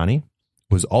Mastriani,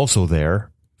 was also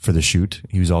there for the shoot.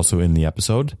 He was also in the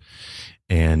episode.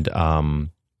 And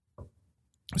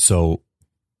so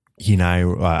he and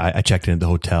I checked in at the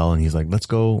hotel, and he's like, let's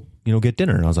go, get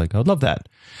dinner. And I was like, I'd love that.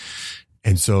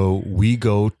 And so we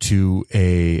go to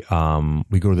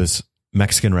this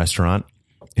Mexican restaurant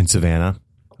in Savannah.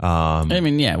 I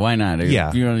mean, yeah, why not?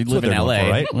 Yeah. You live in LA,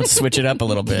 right? Let's switch it up a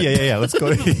little bit. Yeah. Let's go.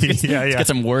 Let's get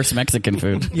some worse Mexican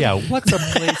food. Yeah. What's a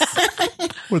place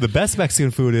where the best Mexican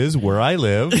food is where I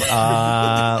live?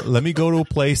 Let me go to a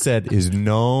place that is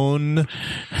known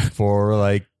for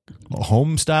like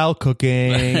home style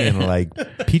cooking and like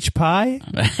pecan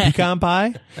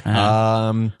pie.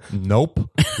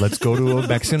 Nope. Let's go to a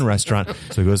Mexican restaurant.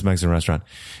 So he goes to a Mexican restaurant,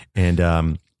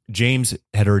 and James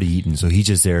had already eaten, so he's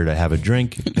just there to have a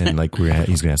drink, and like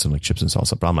he's gonna have some like chips and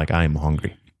salsa. But I'm like, I'm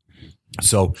hungry,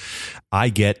 so I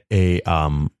get a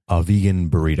vegan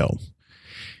burrito,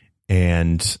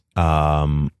 and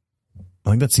I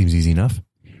think that seems easy enough.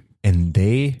 And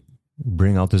they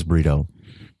bring out this burrito,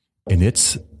 and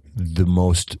it's the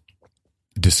most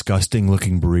disgusting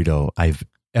looking burrito I've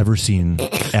ever seen,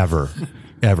 ever.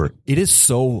 It is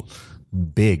so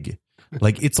big.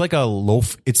 Like it's like a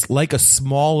loaf. It's like a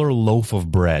smaller loaf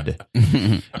of bread.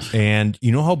 And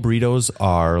you know how burritos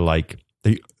are like,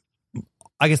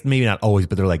 I guess maybe not always,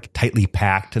 but they're like tightly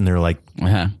packed, and they're like,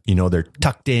 they're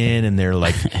tucked in, and they're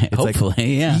like, it's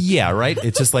hopefully, yeah, right.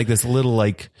 It's just like this little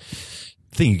like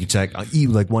thing you can check, eat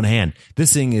with like one hand.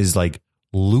 This thing is like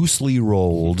loosely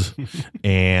rolled,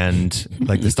 and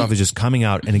like the stuff is just coming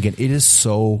out. And again, it is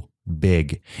so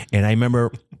big. And I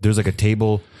remember there's like a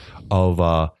table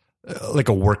of like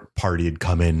a work party had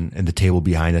come in, and the table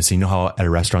behind us. And you know how at a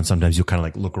restaurant sometimes you'll kind of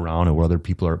like look around at where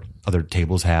other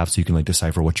tables have, so you can like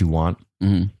decipher what you want.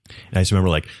 And I just remember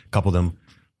like a couple of them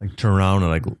like turn around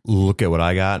and like look at what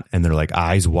I got, and they're like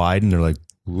eyes wide, and they're like,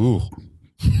 ooh.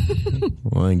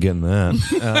 Well, I ain't getting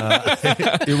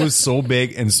that. It was so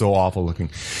big and so awful looking,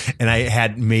 and I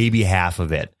had maybe half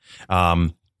of it.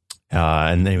 And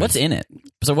anyways, what's in it?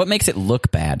 So what makes it look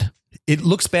bad? It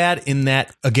looks bad in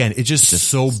that, again, it's just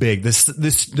so big.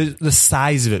 The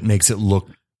size of it makes it look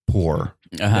poor.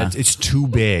 It's too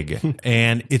big,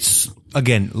 and it's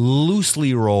again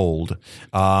loosely rolled.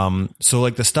 So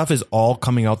like the stuff is all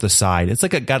coming out the side. It's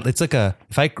like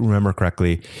if I remember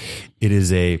correctly, it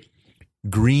is a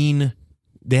green.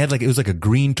 They had like, it was like a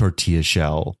green tortilla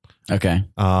shell. Okay.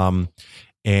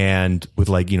 And with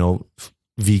like,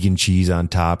 vegan cheese on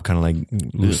top, kind of like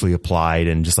loosely applied,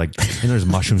 and just like, and there's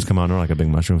mushrooms come out. I'm like a big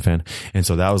mushroom fan. And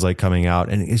so that was like coming out,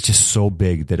 and it's just so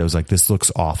big that it was like, this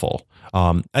looks awful.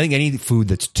 I think any food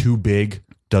that's too big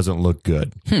doesn't look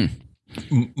good.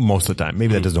 Most of the time.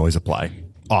 Maybe that doesn't always apply.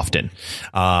 Often.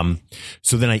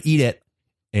 So then I eat it,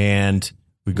 and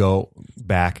we go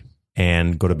back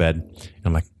and go to bed. And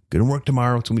I'm like, gonna work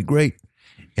tomorrow. It's gonna be great.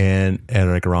 And at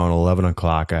like around 11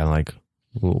 o'clock, I'm like,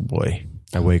 oh boy.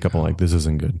 I wake up, I'm like, this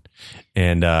isn't good.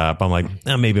 And but I'm like,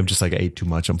 maybe I'm just like, I ate too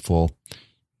much, I'm full.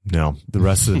 No, the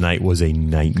rest of the night was a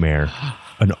nightmare.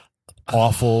 An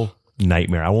awful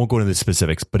nightmare. I won't go into the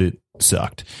specifics, but it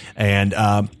sucked. And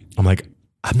I'm like,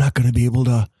 I'm not going to be able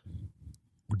to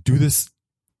do this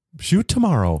shoot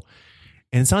tomorrow.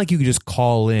 And it's not like you can just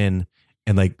call in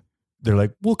and like, they're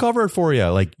like, we'll cover it for you.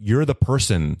 Like, you're the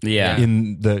person. Yeah.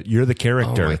 You're the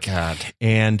character. Oh my God.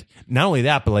 And not only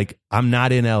that, but like, I'm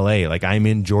not in LA. Like, I'm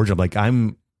in Georgia. Like,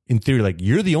 I'm in theory, like,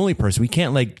 you're the only person. We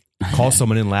can't like call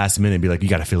someone in last minute and be like, you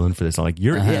got to fill in for this. I'm like,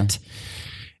 you're it.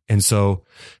 And so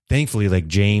thankfully, like,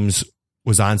 James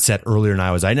was on set earlier than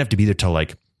I was. I didn't have to be there till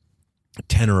like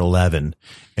 10 or 11.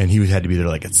 And he had to be there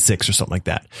like at 6 or something like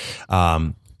that.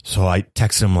 So I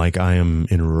text him like, I am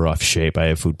in rough shape. I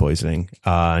have food poisoning.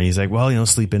 And he's like, well,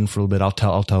 sleep in for a little bit.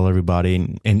 I'll tell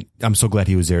everybody. And I'm so glad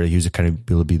he was there. He was kind of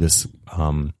able to be this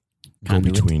go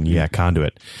between. Yeah,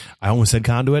 conduit. I almost said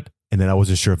conduit, and then I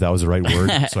wasn't sure if that was the right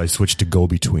word, so I switched to go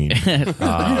between.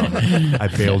 I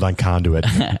bailed on conduit,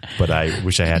 but I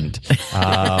wish I hadn't.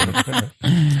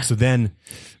 So then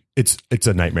it's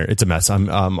a nightmare. It's a mess. I'm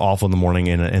awful in the morning,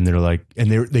 and they're like,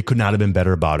 and they could not have been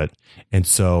better about it. And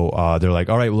so they're like,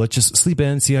 all right, well, let's just sleep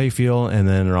in, see how you feel. And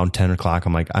then around 10 o'clock,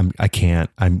 I'm like, I can't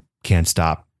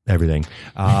stop everything.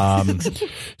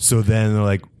 So then they're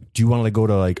like, do you want to like go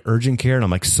to like urgent care? And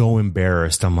I'm like, so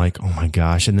embarrassed. I'm like, oh my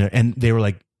gosh. And they were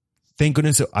like, thank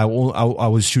goodness I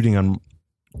was shooting on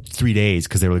 3 days,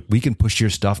 because they were like, we can push your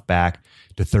stuff back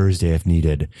to Thursday if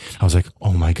needed. I was like,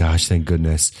 oh my gosh, thank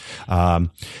goodness. They're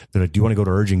like, do you want to go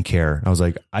to urgent care? I was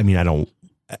like, I don't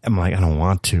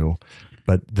want to,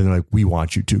 but then they're like, we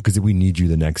want you to, because we need you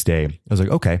the next day. I was like,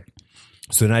 okay.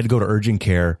 So then I had to go to urgent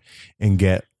care and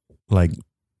get like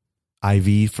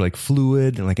IV for like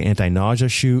fluid and like an anti-nausea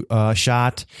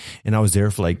shot. And I was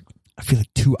there for like, I feel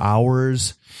like 2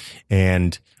 hours.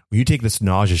 And when you take this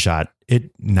nausea shot,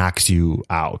 it knocks you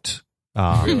out.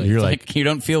 Really? You're like you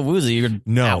don't feel woozy. You're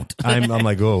out. I'm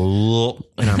like, oh,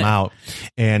 and I'm out.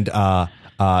 And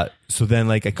so then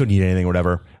like I couldn't eat anything or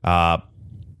whatever.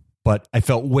 But I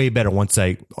felt way better once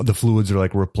the fluids are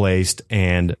like replaced,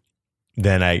 and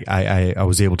then I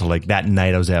was able to like that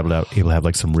night I was able to have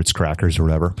like some Ritz crackers or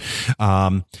whatever.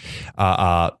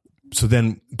 So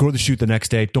then go to the shoot the next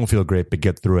day. Don't feel great, but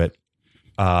get through it.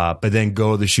 But then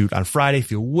go to the shoot on Friday,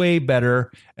 feel way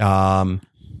better.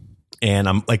 And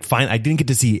I'm like, fine. I didn't get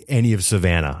to see any of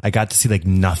Savannah. I got to see like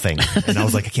nothing. And I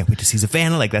was like, I can't wait to see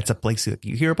Savannah. Like, that's a place that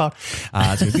you hear about. It's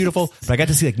gonna be beautiful. But I got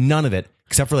to see like none of it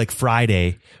except for like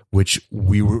Friday, which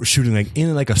we were shooting like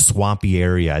in like a swampy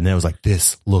area. And then I was like,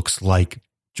 this looks like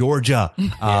Georgia.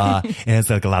 And it's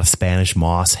like a lot of Spanish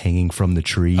moss hanging from the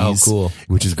trees. Oh, cool.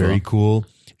 Which is very cool.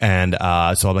 And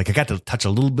so I'm like, I got to touch a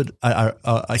little bit.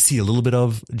 I see a little bit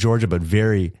of Georgia, but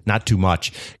not too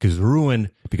much, because it's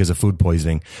ruined because of food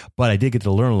poisoning. But I did get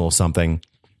to learn a little something,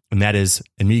 and that is,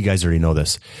 and you guys already know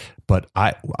this, but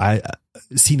I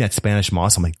seen that Spanish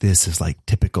moss. I'm like, this is like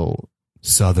typical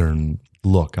Southern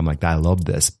look. I'm like, I love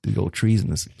this, big old trees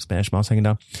and this Spanish moss hanging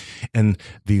down. And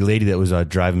the lady that was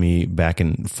driving me back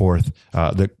and forth,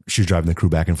 she was driving the crew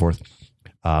back and forth.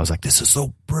 I was like, this is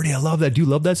so pretty. I love that. Do you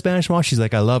love that Spanish moss? She's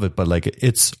like, I love it, but like,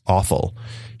 it's awful.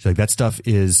 She's like, that stuff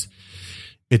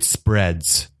it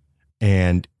spreads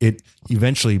and it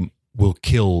eventually will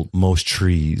kill most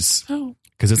trees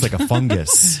because it's like a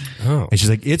fungus. And she's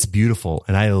like, it's beautiful.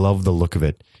 And I love the look of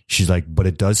it. She's like, but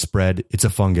it does spread. It's a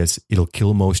fungus. It'll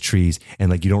kill most trees. And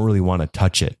like, you don't really want to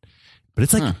touch it, but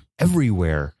it's like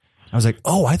everywhere. I was like,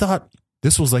 oh, I thought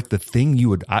this was like the thing you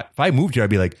would, if I moved here, I'd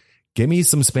be like, give me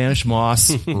some Spanish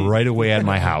moss right away at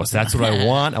my house. That's what I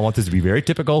want. I want this to be very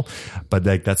typical, but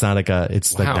like, that's not like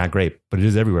it's like not great, but it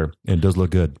is everywhere and it does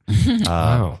look good.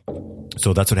 Wow.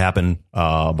 So that's what happened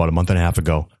about a month and a half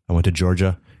ago. I went to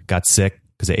Georgia, got sick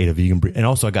because I ate a vegan burrito. And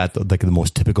also I got like the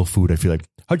most typical food. I feel like,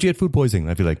 how'd you get food poisoning?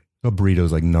 I feel like a burrito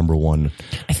is like number one.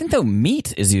 I think though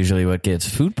meat is usually what gets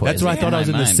food poisoning. That's what I thought. I was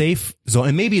in the safe zone,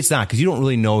 and maybe it's not because you don't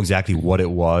really know exactly what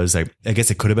it was. I guess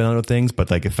it could have been other things,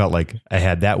 but like it felt like I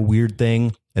had that weird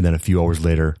thing, and then a few hours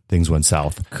later things went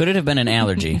south. Could it have been an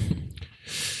allergy?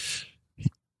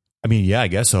 I mean, yeah, I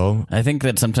guess so. I think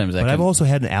that sometimes. But I've also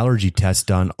had an allergy test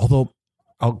done. Although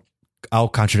I'll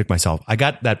contradict myself. I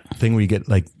got that thing where you get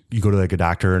like you go to like a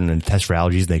doctor and then test for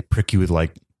allergies, and they prick you with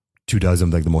like 24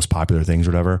 like the most popular things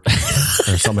or whatever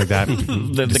or something like that.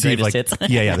 the greatest hits.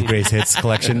 yeah, the greatest hits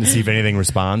collection to see if anything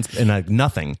responds, and like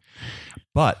nothing.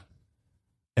 But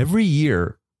every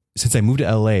year since I moved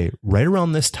to LA, right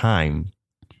around this time,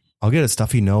 I'll get a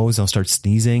stuffy nose. I'll start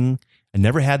sneezing. I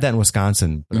never had that in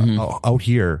Wisconsin, but out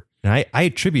here, and I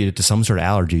attribute it to some sort of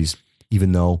allergies,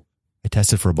 even though I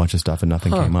tested for a bunch of stuff and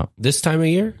nothing came up. This time of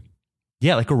year?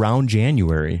 Yeah, like around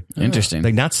January. Interesting.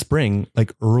 Like not spring,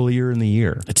 like earlier in the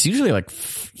year. It's usually like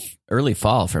early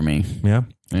fall for me. Yeah.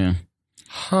 Yeah.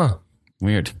 Huh.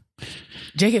 Weird.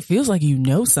 Jake, it feels like you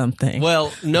know something.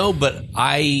 Well, no, but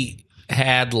I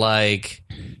had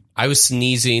I was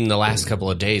sneezing the last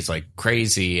couple of days like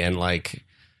crazy, and like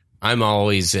I'm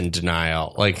always in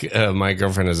denial. Like my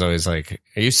girlfriend is always like,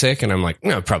 "Are you sick?" And I'm like,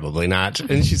 "No, probably not."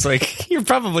 And she's like, "You're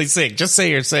probably sick. Just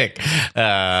say you're sick."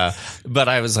 But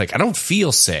I was like, I don't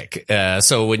feel sick.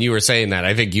 So when you were saying that,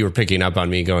 I think you were picking up on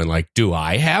me going like, "Do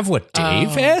I have what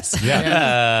Dave has?"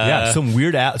 Yeah. Some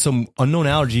weird, some unknown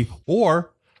allergy,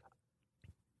 or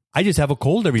I just have a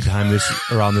cold every time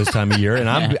around this time of year, and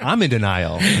I'm in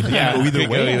denial. Yeah, either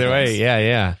way.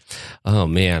 Yeah. Oh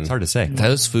man, It's hard to say.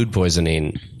 Those food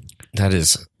poisoning, that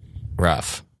is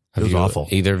rough. It was awful.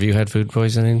 Either of you had food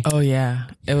poisoning? Oh, yeah.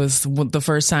 It was the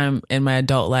first time in my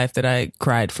adult life that I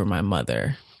cried for my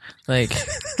mother. Like,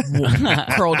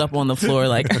 curled up on the floor,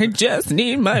 like, I just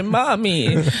need my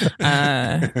mommy.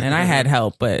 And I had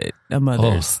help, but a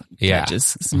mother's touch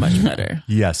is much better.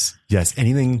 Yes.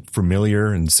 Anything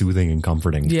familiar and soothing and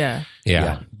comforting. Yeah.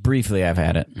 Briefly, I've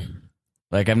had it.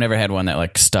 Like, I've never had one that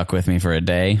like stuck with me for a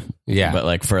day. Yeah. But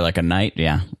like for like a night,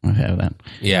 yeah, I've had that.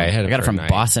 Yeah, I got it from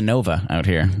Bossa Nova out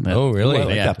here. Oh, really? I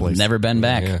like that place. Never been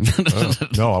back. Yeah.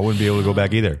 No, I wouldn't be able to go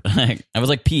back either. Like, I was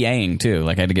like PAing too.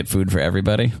 Like I had to get food for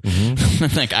everybody.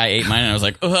 Like I ate mine and I was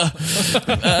like, I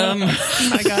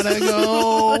gotta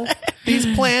go.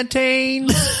 These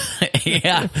plantains.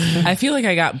 yeah. I feel like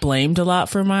I got blamed a lot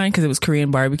for mine because it was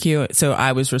Korean barbecue, so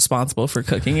I was responsible for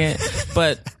cooking it.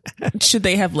 But should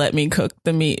they have let me cook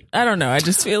the meat? I don't know. I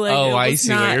just feel like I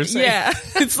see what you're saying. Yeah,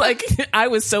 it's like I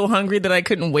was so hungry that I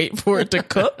couldn't wait for it to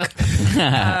cook.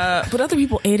 But other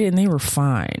people ate it and they were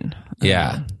fine.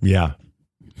 Yeah.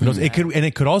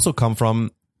 It could also come from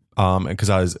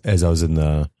because I was in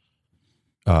the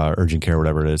urgent care,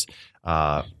 whatever it is.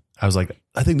 I was like,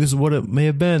 I think this is what it may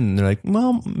have been. And they're like,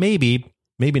 well, maybe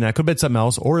not. It could have been something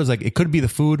else, or it's like it could be the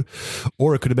food,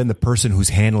 or it could have been the person who's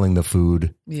handling the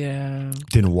food. Yeah,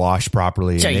 didn't wash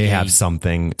properly, and they have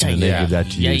something, and they give that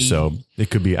to you. So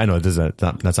it could be. I know it doesn't.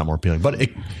 That's not more appealing, but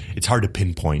it's hard to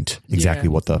pinpoint exactly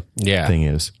what the thing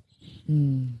is.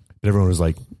 But everyone was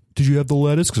like, "Did you have the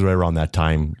lettuce?" Because right around that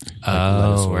time,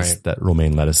 that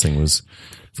romaine lettuce thing was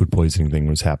food poisoning thing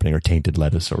was happening, or tainted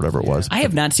lettuce, or whatever it was. I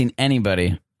have not seen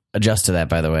anybody adjust to that,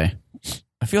 by the way.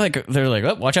 I feel like they're like,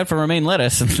 oh, watch out for romaine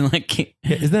lettuce. And like,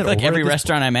 isn't that like every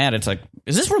restaurant I'm at, it's like,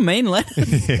 is this romaine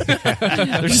lettuce?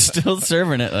 They're still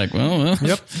serving it. Like, well.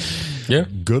 Yep. Yeah.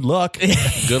 Good luck.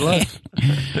 Good luck.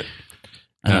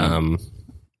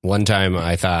 One time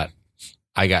I thought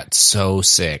I got so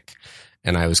sick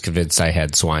and I was convinced I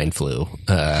had swine flu.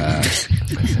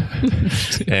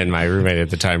 And my roommate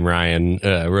at the time, Ryan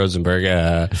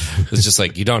Rosenberg, was just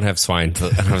like, you don't have swine flu.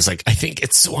 And I was like, I think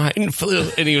it's swine flu.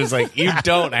 And he was like, you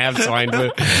don't have swine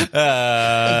flu.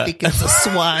 I think it's a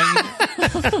swine.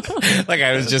 Like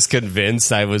I was just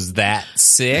convinced I was that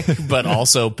sick, but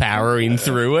also powering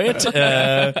through it.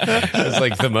 It was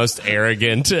like the most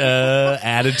arrogant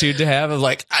attitude to have. Of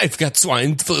like, I've got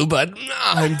swine flu, but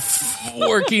I'm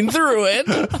working through it.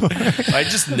 I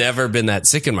just never been that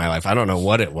sick in my life. I don't know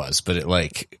what it was, but it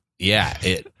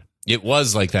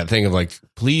was like that thing of like,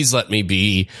 please let me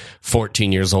be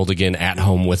 14 years old again at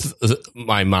home with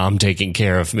my mom taking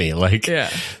care of me. Like,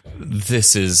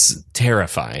 this is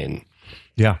terrifying.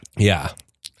 Yeah.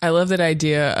 I love that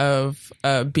idea of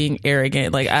being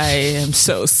arrogant. Like, I am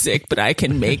so sick, but I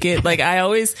can make it. Like, I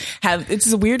always have,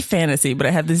 it's a weird fantasy, but I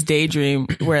have this daydream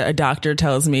where a doctor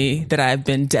tells me that I've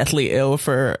been deathly ill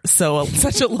for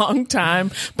such a long time,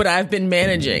 but I've been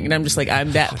managing. And I'm just like,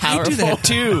 I'm that powerful. I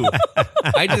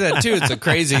do that too. It's a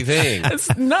crazy thing.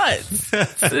 It's nuts.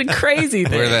 It's a crazy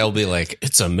thing. Where they'll be like,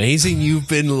 it's amazing you've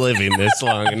been living this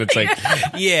long. And it's like,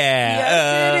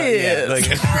 yes, it is. Like,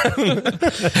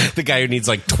 the guy who needs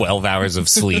like 12 hours of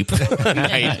sleep a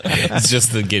night. It's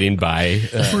just the getting by.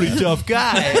 Pretty tough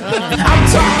guy. I'm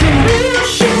talking real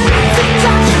shit.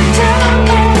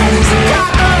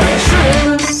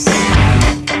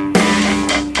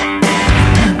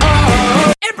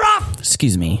 Improv!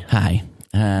 Excuse me. Hi.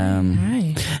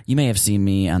 Hi. You may have seen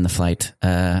me on the flight.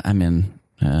 I'm in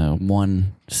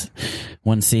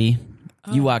 1C.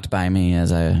 You walked by me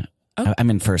as I'm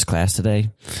in first class today.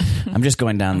 I'm just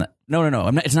going down the... No.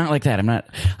 I'm not, it's not like that.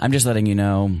 I'm just letting you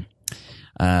know.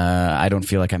 I don't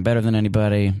feel like I'm better than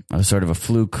anybody. I was sort of a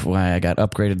fluke why I got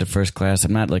upgraded to first class.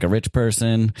 I'm not like a rich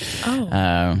person.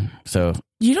 So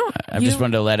You don't... I just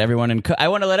wanted to let everyone I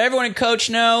want to let everyone in coach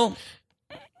know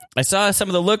I saw some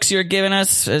of the looks you're giving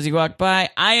us as you walked by.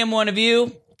 I am one of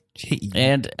you.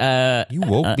 And You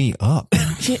woke me up.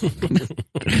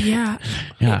 Yeah.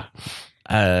 yeah.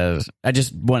 I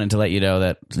just wanted to let you know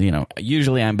that,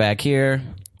 usually I'm back here.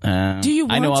 Do you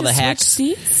want I know all to the switch hacks.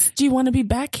 seats? Do you want to be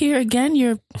back here again?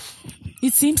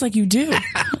 It seems like you do.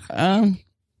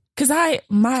 Because I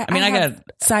have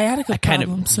sciatica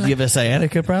problems. You have a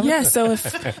sciatica problem? Yeah, so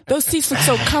if those seats look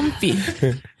so comfy.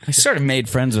 I sort of made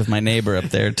friends with my neighbor up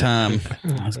there, Tom.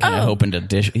 I was kind of hoping to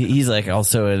dish. He's like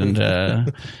also in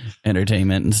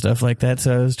entertainment and stuff like that.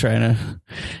 So I was trying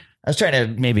to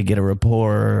maybe get a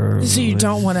rapport. So you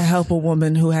don't want to help a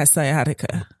woman who has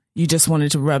sciatica. You just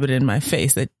wanted to rub it in my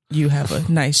face that you have a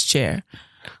nice chair.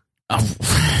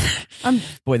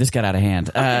 Boy, this got out of hand.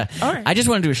 All right. I just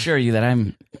wanted to assure you that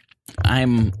I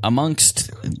am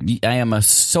a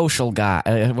social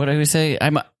guy. What do we say?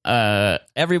 I'm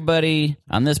everybody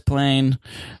on this plane.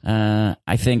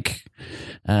 I think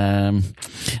I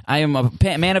am a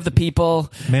man of the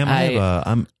people.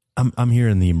 Ma'am, I'm here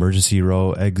in the emergency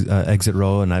row, exit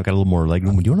row, and I've got a little more leg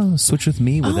room. Do you want to switch with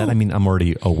me with that? I mean, I'm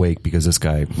already awake because this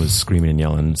guy was screaming and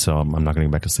yelling, so I'm not going to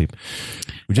go back to sleep.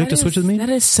 Would you like to switch with me? That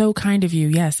is so kind of you.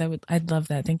 Yes, I'd love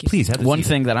that. Thank you. Please. Have One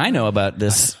thing that I know about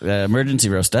this emergency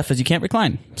row stuff is you can't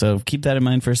recline. So keep that in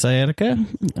mind for sciatica.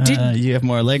 You have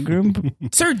more leg room.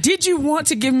 Sir, did you want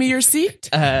to give me your seat?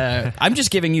 I'm just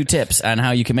giving you tips on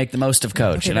how you can make the most of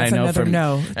Coach. Okay, and I that's know another from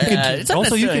no. It's not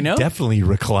Also, you necessarily can no. definitely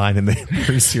recline in the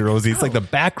emergency rows. It's like the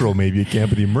back row, maybe you can't,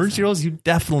 but the emergency rows, you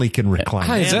definitely can recline.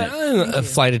 Hi, is that a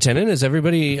flight attendant? Is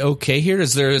everybody okay here?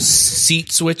 Is there a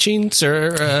seat switching,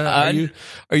 sir?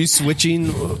 Are you switching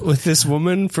with this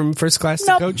woman from first class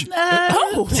to coach?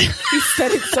 Oh, he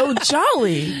said it so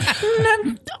jolly.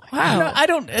 Wow. No, I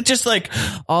don't. It's just like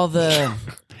all the.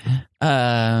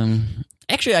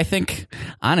 Actually, I think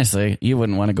honestly, you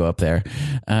wouldn't want to go up there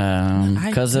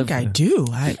because I think I do.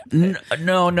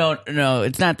 No,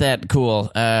 it's not that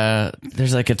cool.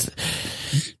 There's like it's.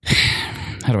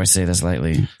 How do I say this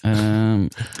lightly?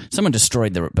 Someone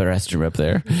destroyed the restroom up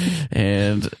there,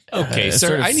 and okay, sir,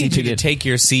 sort of I need you to seated- take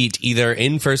your seat either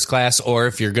in first class or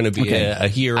if you're going to be a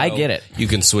hero. I get it. You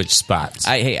can switch spots.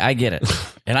 I get it,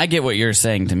 and I get what you're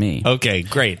saying to me. Okay,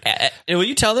 great. Will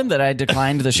you tell them that I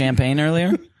declined the champagne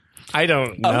earlier? I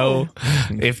don't know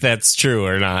if that's true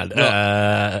or not.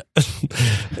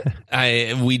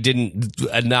 We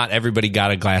didn't. Not everybody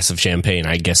got a glass of champagne.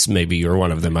 I guess maybe you're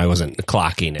one of them. I wasn't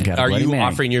clocking it. Got a Are Bloody you Mary.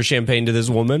 offering your champagne to this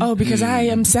woman? Oh, because I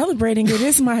am celebrating. It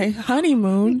is my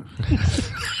honeymoon.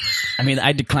 I mean,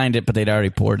 I declined it, but they'd already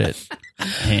poured it.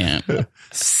 And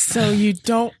So you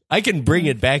don't. I can bring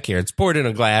it back here. It's poured in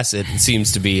a glass. It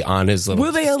seems to be on his little.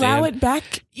 Will they allow stand. it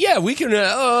back? Yeah, we can.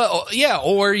 Yeah,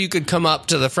 or you could come up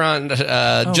to the front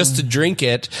just to drink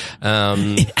it.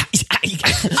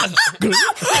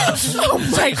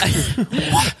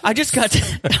 I just got.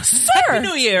 Happy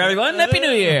New Year, everyone! Happy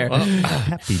New Year!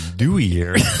 Happy New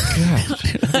Year.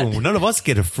 God. None of us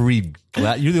get a free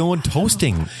glass. You're the only one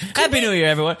toasting. Happy New Year,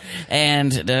 everyone!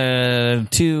 And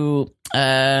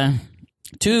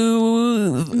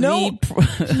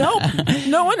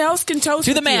No one else can toast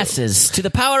to the with you. masses, to the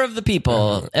power of the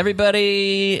people,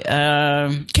 everybody.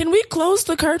 Can we close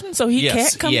the curtain so he Yes.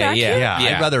 can't come back here? Yeah,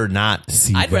 I'd rather not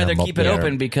see I'd rather them up keep it there.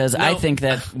 open because I think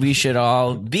that we should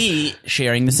all be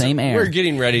sharing the same air. We're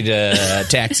getting ready to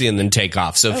taxi and then take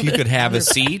off. So if you could have a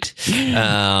seat,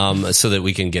 so that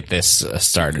we can get this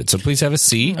started. So please have a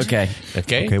seat. Okay.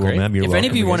 Okay. Okay, well, great. ma'am, you're If welcome. any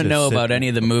of you We want to got know sit- about any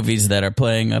of the movies that are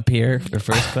playing up here for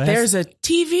first class, There's a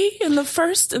TV in the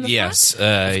first and the Yes.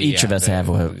 each of us have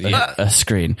a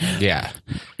screen. Yeah.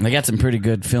 They got some pretty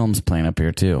good films playing up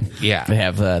here too. Yeah. They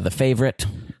have The Favorite.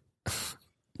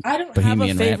 I don't Bohemian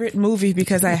have a Rhap- favorite movie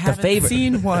because I haven't Favorite.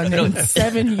 seen one in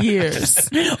 7 years.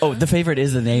 Oh, The Favorite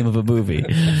is the name of a movie.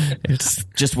 It's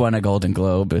just won a Golden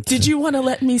Globe. It's, Did you want to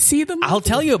let me see them? I'll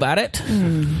tell you about it.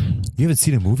 You haven't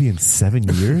seen a movie in 7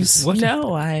 years?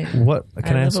 No, I Can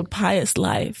I live ask? a pious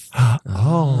life.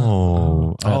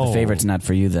 Oh. The Favorite's not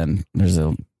for you then. There's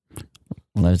a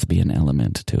lesbian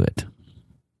element to it.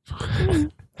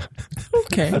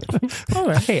 Okay. All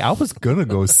right. Hey, I was gonna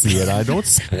go see it. I don't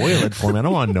spoil it for me. I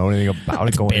don't want to know anything about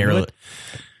it going into it.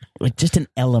 Like just an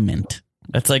element.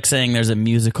 That's like saying there's a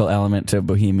musical element to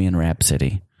Bohemian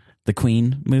Rhapsody, the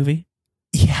Queen movie.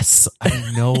 Yes,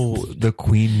 I know the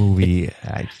Queen movie.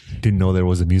 I didn't know there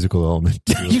was a musical element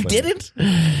to it. You but- didn't?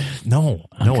 No.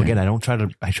 Again, I try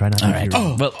not to. All right.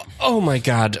 hear- Well, Oh my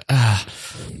God.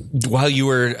 While you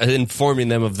were informing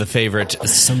them of The Favorite,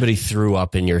 somebody threw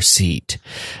up in your seat.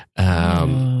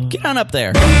 get on up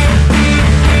there.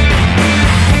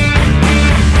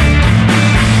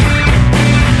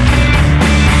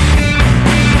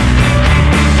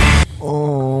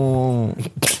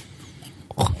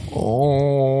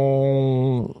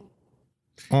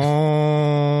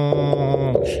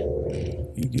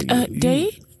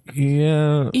 Dave?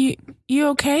 Yeah. You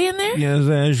okay in there? Yes,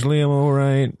 Ashley, I'm all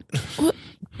right. What?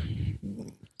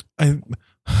 I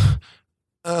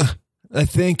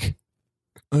think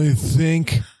I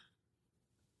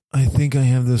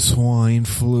have the swine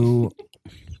flu.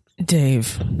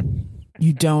 Dave,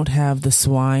 you don't have the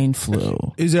swine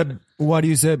flu. Why do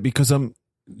you say it? Because I'm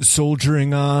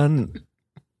soldiering on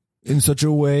in such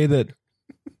a way that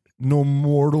no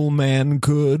mortal man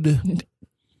could?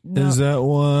 No. Is that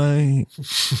why?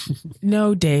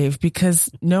 No, Dave, because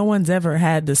no one's ever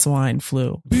had the swine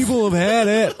flu. People have had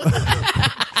it.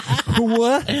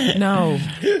 What? No,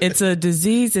 it's a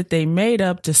disease that they made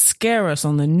up to scare us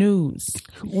on the news.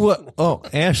 What? Oh,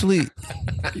 Ashley,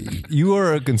 you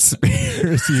are a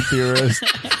conspiracy theorist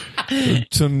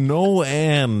to no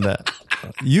end.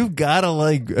 You've got to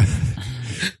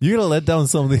you gotta let down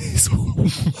some of these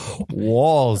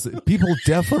walls. People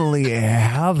definitely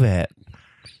have it.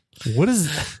 What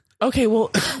is? Okay,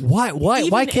 well,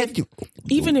 why can't you?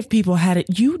 Even if people had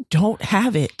it, you don't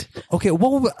have it. Okay,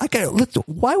 well,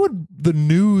 why would the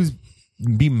news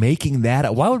be making that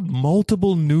up? Why would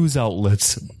multiple news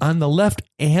outlets on the left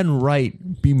and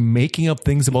right be making up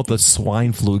things about the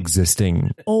swine flu existing?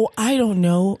 Oh, I don't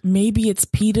know. Maybe it's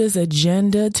PETA's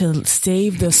agenda to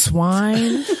save the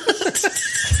swine.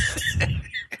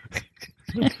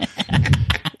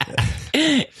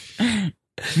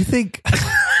 You think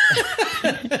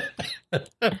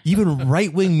even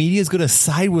right-wing media is going to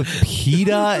side with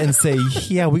PETA and say,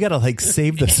 yeah, we got to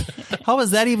save this? How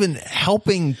is that even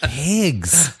helping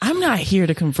pigs? I'm not here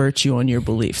to convert you on your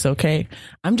beliefs, okay?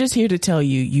 I'm just here to tell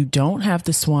you, you don't have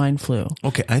the swine flu.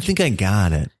 Okay, I think I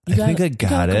got it. I think I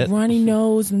got it. A runny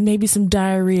nose and maybe some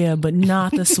diarrhea, but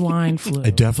not the swine flu. I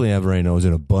definitely have a runny nose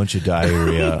and a bunch of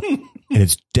diarrhea.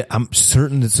 And I'm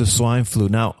certain it's a swine flu.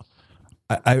 Now,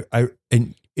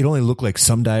 and it only looked like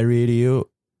some diarrhea to you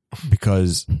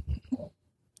because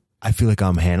I feel like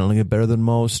I'm handling it better than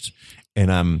most,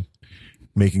 and I'm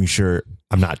making sure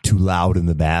I'm not too loud in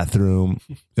the bathroom.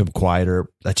 I'm quieter.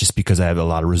 That's just because I have a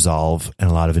lot of resolve and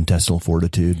a lot of intestinal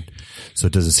fortitude. So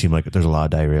it doesn't seem like there's a lot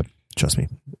of diarrhea. Trust me,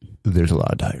 there's a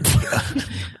lot of diarrhea.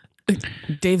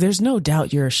 Dave, there's no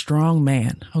doubt you're a strong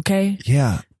man, okay?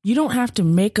 Yeah. You don't have to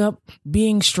make up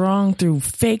being strong through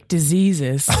fake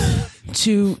diseases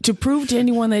to prove to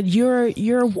anyone that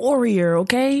you're a warrior,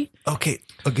 okay? Okay,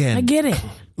 again. I get it.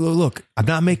 Look, I'm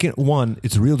not making it. One,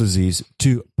 it's a real disease.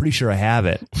 Two, pretty sure I have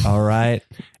it. All right.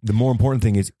 The more important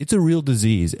thing is it's a real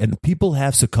disease, and people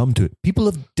have succumbed to it. People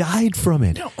have died from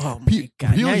it. Oh my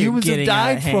God! Real now humans you're have getting out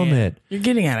died of from hand. it. You're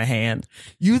getting out of hand.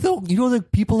 You know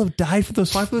that people have died from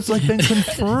those swine flu. It's been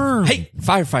confirmed. Hey,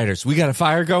 firefighters, we got a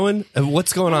fire going.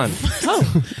 What's going on?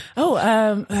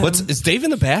 Is Dave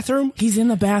in the bathroom? He's in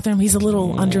the bathroom. He's a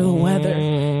little under the weather.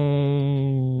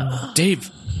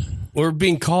 Dave, we're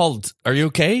being called. Are you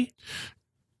okay?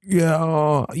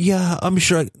 Yeah, I'm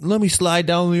sure. Let me slide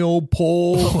down the old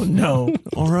pole. Oh no!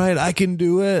 All right, I can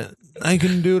do it.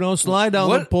 I'll slide down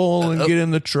the pole and get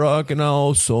in the truck, and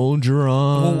I'll soldier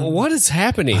on. Well, what is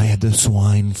happening? I had the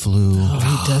swine flu. Oh,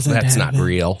 he doesn't. That's not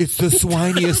real. It's the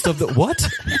swiniest of the what?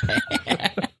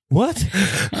 What?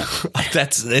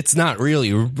 It's not real.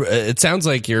 It sounds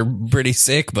like you're pretty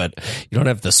sick, but you don't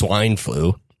have the swine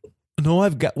flu. No,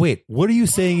 wait, what are you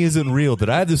saying isn't real? Did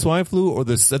I have the swine flu, or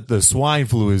the swine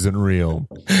flu isn't real?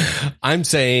 I'm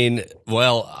saying,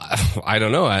 well, I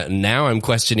don't know. Now I'm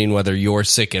questioning whether you're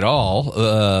sick at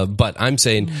all. But I'm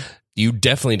saying you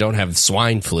definitely don't have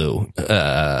swine flu.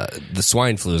 The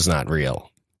swine flu is not real.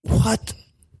 What?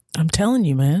 I'm telling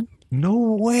you, man.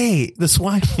 No way. The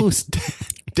swine flu is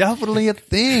definitely a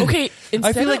thing. Okay,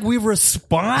 I feel like we've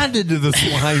responded to the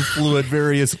swine flu at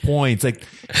various points.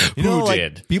 Who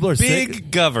did? People are big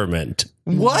sick. Government.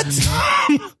 What?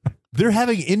 They're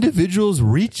having individuals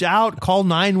reach out, call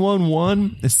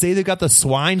 911, and say they got the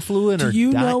swine flu and are Do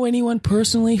you know anyone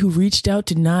personally who reached out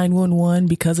to 911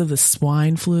 because of the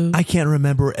swine flu? I can't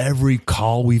remember every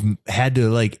call we've had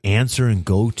to answer and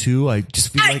go to. I just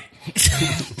feel like.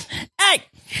 Hey!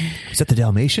 Is that the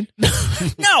Dalmatian?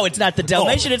 No, it's not the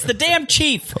Dalmatian. It's the damn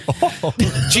chief.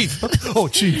 Chief. Oh,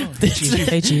 Chief.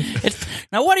 Hey, Chief.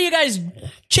 Now, what are you guys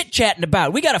chit-chatting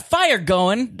about? We got a fire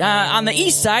going on the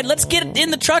east side. Let's get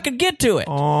in the truck and get to it.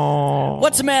 Oh.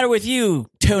 What's the matter with you,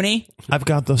 Tony? I've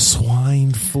got the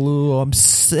swine flu. I'm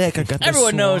sick. I got the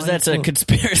Everyone knows swine that's flu. a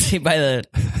conspiracy by the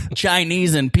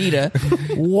Chinese and PETA.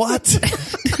 What?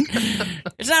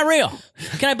 It's not real.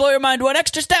 Can I blow your mind one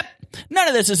extra step? None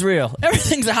of this is real.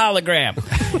 Everything's a hologram.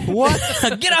 What?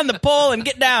 Get on the pole and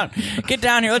get down. Get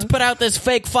down here. Let's put out this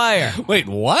fake fire. Wait,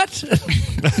 what?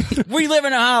 We live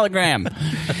in a hologram.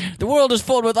 world is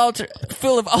full of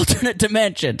alternate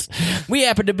dimensions. We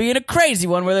happen to be in a crazy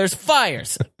one where there's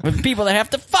fires with people that have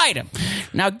to fight them.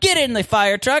 Now get in the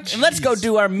fire truck and let's go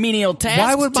do our menial tasks.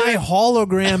 Why would my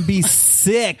hologram be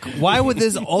sick? Why would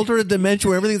this alternate dimension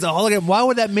where everything's a hologram, why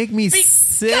would that make me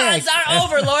sick? Because our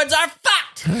overlords are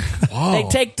fucked. They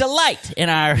take delight in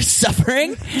our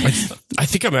suffering. I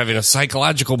think I'm having a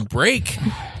psychological break.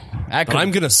 But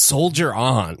I'm going to soldier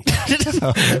on.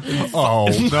 Oh,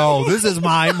 no, this is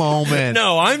my moment.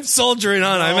 No, I'm soldiering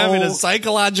on. I'm having a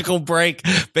psychological break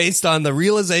based on the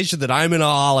realization that I'm in a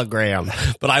hologram.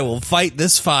 But I will fight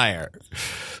this fire.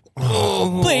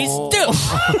 Please do.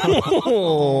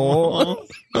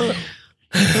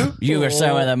 You are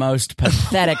some of the most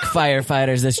pathetic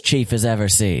firefighters this chief has ever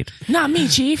seen. Not me,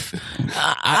 Chief.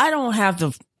 I don't have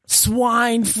the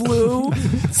swine flu.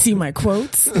 See my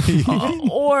quotes.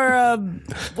 Or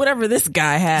whatever this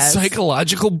guy has.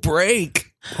 Psychological break.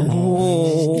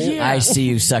 Yeah. I see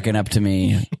you sucking up to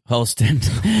me, Holston.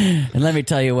 And let me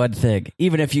tell you one thing.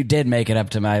 Even if you did make it up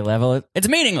to my level, it's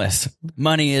meaningless.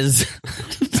 Money is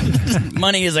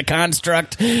a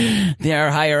construct. Our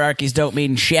hierarchies don't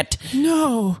mean shit.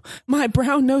 No, my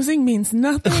brown nosing means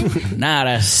nothing. Not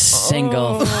a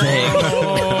single thing.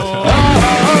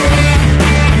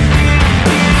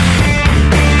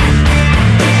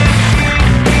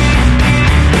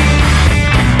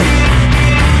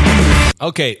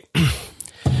 Okay.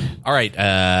 All right,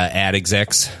 ad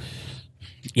execs.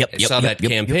 I saw that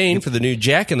campaign for the new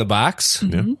Jack in the Box.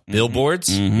 Billboards.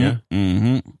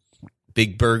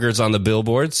 Big burgers on the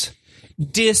billboards.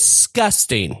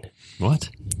 Disgusting. What?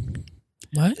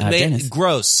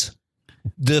 Gross.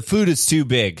 The food is too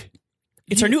big.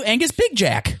 It's our new Angus Big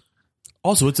Jack.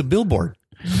 Also, it's a billboard.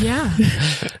 Yeah.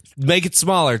 Make it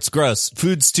smaller. It's gross.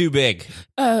 Food's too big.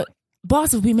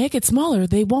 Boss, if we make it smaller,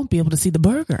 they won't be able to see the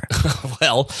burger.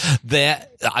 Well,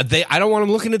 I don't want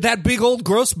them looking at that big old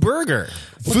gross burger.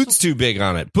 Food's too big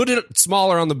on it. Put it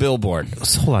smaller on the billboard.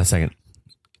 So, hold on a second.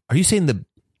 Are you saying the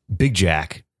Big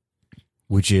Jack,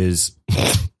 which is,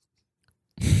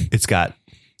 it's got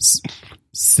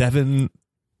 7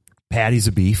 patties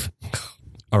of beef,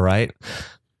 all right,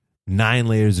 9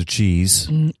 layers of cheese,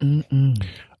 1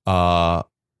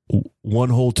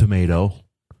 whole tomato,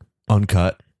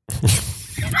 uncut,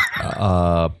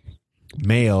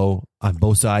 mayo on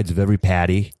both sides of every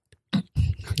patty,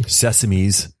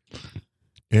 sesames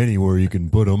anywhere you can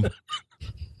put them.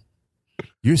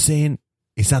 You're saying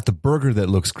it's not the burger that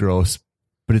looks gross,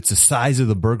 but it's the size of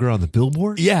the burger on the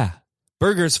billboard? Yeah,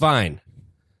 burger's fine.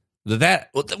 We're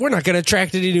not going to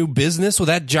attract any new business with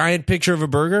that giant picture of a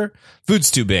burger. Food's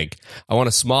too big. I want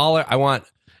a smaller. I want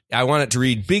it to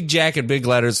read Big Jack in big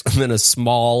letters and then a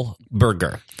small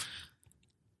burger.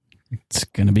 It's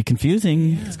going to be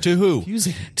confusing. To who?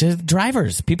 To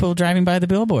drivers, people driving by the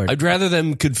billboard. I'd rather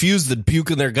them confused than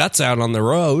puking their guts out on the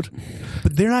road.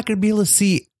 But they're not going to be able to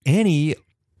see any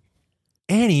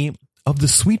of the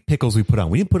sweet pickles we put on.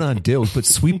 We didn't put on dill. We put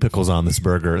sweet pickles on this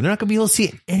burger. And they're not going to be able to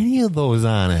see any of those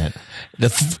on it.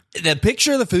 The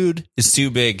picture of the food is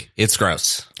too big. It's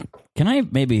gross. Can I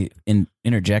maybe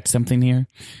interject something here?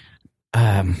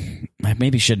 I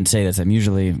maybe shouldn't say this. I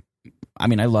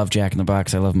love Jack in the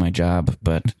Box. I love my job,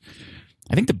 but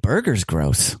I think the burger's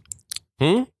gross.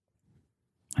 I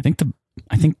think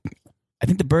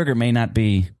the burger may not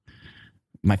be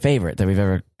my favorite that we've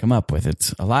ever come up with.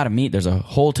 It's a lot of meat. There's a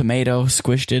whole tomato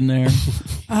squished in there.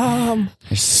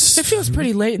 It feels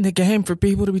pretty late in the game for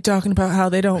people to be talking about how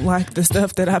they don't like the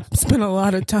stuff that I've spent a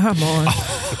lot of time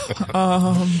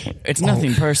on. It's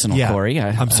nothing personal, yeah, Corey.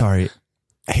 I'm sorry.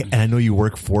 And I know you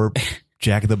work for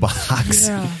Jack in the Box.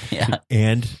 Yeah.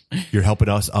 And you're helping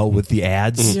us out with the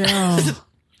ads. Yeah.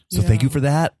 So thank you for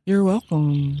that. You're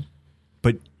welcome.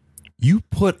 But you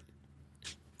put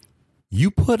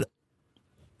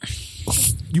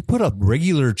a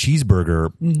regular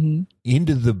cheeseburger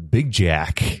into the Big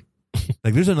Jack.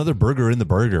 Like there's another burger in the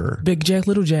burger. Big Jack,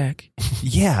 Little Jack.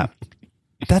 Yeah.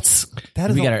 That is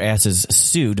we got our asses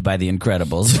sued by the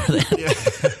Incredibles for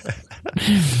that.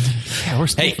 Yeah, we're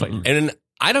still Hey, and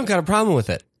I don't got a problem with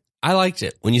it. I liked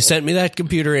it. When you sent me that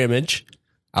computer image,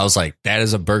 I was like, that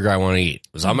is a burger I want to eat.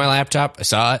 It was on my laptop. I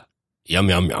saw it. Yum,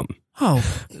 yum, yum. Oh,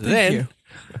 Then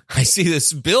I see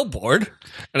this billboard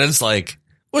and it's like,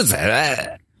 what is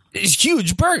that? It's a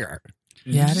huge burger.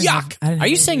 yeah. Yuck. Are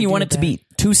you saying you want it to be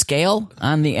to scale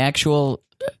on the actual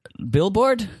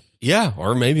billboard? Yeah,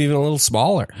 or maybe even a little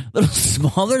smaller. A little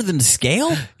smaller than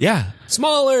scale? Yeah,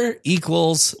 smaller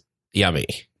equals yummy.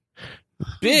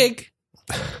 Big,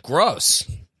 gross.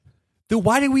 Then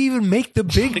why did we even make the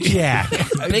Big Jack?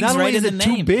 Big's Not only right is in it the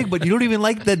too name. big, but you don't even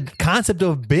like the concept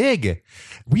of big.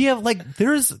 We have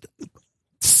there's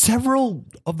several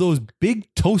of those big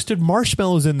toasted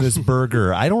marshmallows in this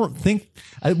burger. I don't think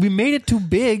we made it too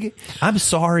big. I'm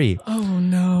sorry. Oh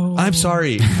no. I'm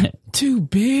sorry. Too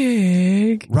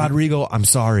big. Rodrigo, I'm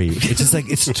sorry. It's just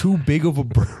it's too big of a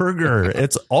burger.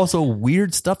 It's also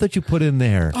weird stuff that you put in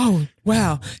there. Oh,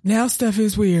 wow. Now stuff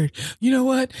is weird. You know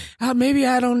what? Maybe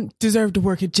I don't deserve to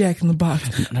work at Jack in the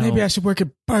Box. Maybe I should work at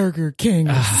Burger King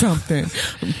or something.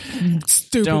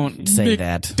 Stupid. Don't say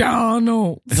that.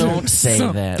 McDonald's. Don't say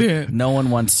Something. that. No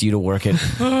one wants you to work at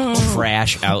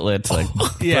trash outlets like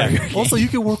Yeah. Also, you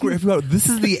can work wherever you want. This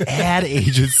is the ad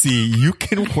agency. You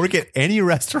can work at any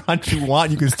restaurant you want.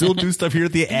 You can still do stuff here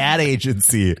at the ad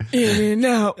agency.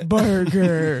 In-N-Out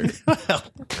Burger.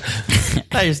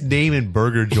 I just naming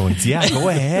burger joints. Yeah, go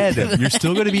ahead. You're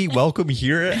still going to be welcome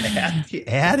here at the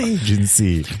ad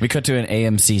agency. We cut to an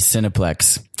AMC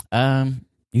Cineplex.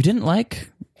 You didn't like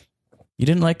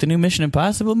the new Mission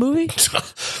Impossible movie?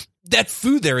 That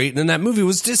food they're eating in that movie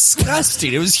was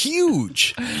disgusting. It was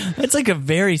huge. It's like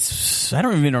I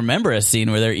don't even remember a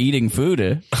scene where they're eating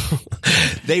food.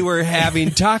 They were having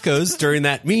tacos during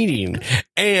that meeting,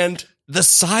 and the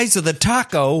size of the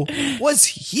taco was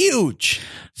huge.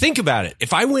 Think about it.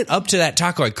 If I went up to that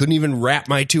taco, I couldn't even wrap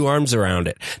my two arms around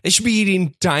it. They should be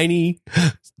eating tiny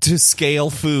to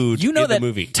scale food You know in that the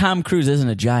movie. Tom Cruise isn't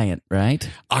a giant, right?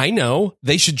 I know.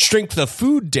 They should shrink the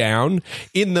food down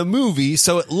in the movie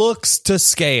so it looks to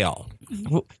scale.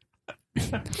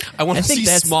 I want to see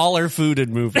that's- smaller food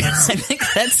in movies. I think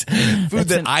that's Food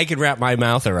that I could wrap my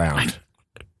mouth around.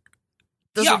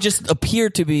 those Yeah. would just appear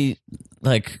to be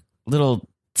like little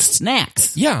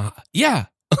snacks. Yeah.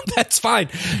 That's fine.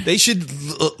 They should,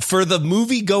 for the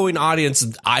movie going audience,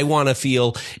 I want to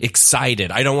feel excited.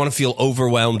 I don't want to feel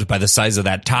overwhelmed by the size of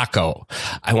that taco.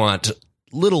 I want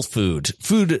little food.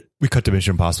 We cut to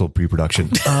Mission Impossible pre-production.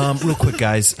 Real quick,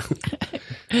 guys.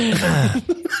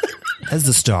 As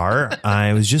the star,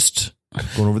 I was just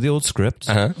going over the old script.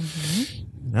 Uh-huh.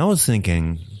 And I was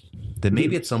thinking that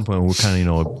maybe at some point we're kind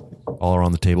of, all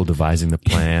around the table devising the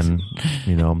plan, how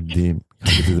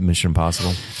to do the Mission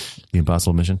Impossible, the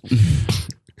Impossible Mission.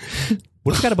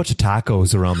 What if we got a bunch of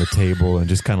tacos around the table and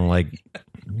just kind of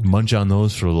munch on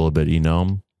those for a little bit,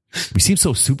 We seem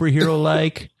so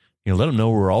superhero-like. Let them know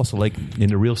we're also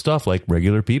into real stuff, like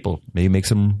regular people. Maybe make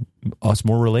us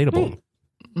more relatable.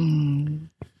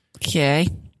 Okay.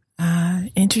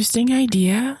 Interesting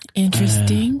idea.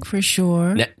 Interesting for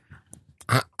sure.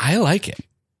 I like it.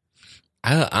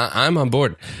 I'm on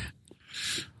board.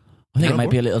 I think it might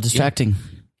be a little distracting.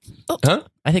 Huh?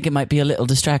 I think it might be a little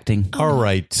distracting. All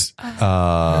right.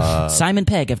 Simon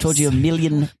Pegg, I've told you a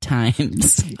million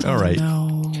times. All right.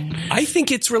 No. I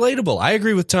think it's relatable. I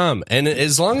agree with Tom. And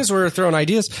as long as we're throwing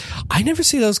ideas, I never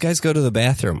see those guys go to the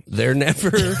bathroom. They're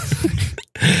never...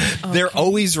 They're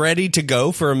always ready to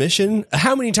go for a mission.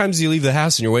 How many times do you leave the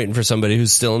house and you're waiting for somebody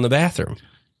who's still in the bathroom?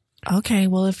 Okay,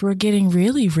 well, if we're getting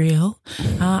really real,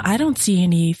 I don't see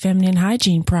any feminine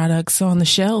hygiene products on the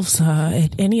shelves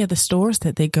at any of the stores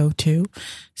that they go to.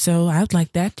 So I would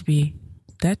like that to be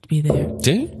there.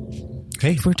 Do you?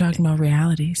 Hey, If we're talking about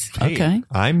realities. Okay.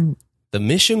 The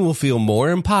mission will feel more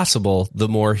impossible the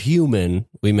more human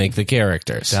we make the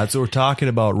characters. That's what we're talking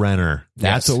about, Renner.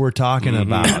 That's what we're talking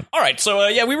about. All right, so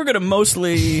we were going to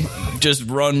mostly just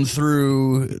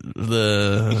rehearse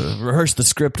the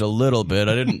script a little bit.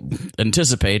 I didn't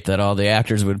anticipate that all the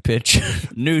actors would pitch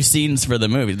new scenes for the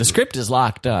movie. The script is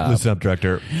locked up. Listen up,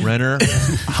 director. Renner,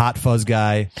 Hot Fuzz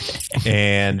Guy,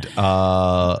 and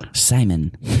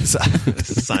Simon.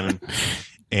 Simon.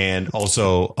 And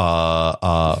also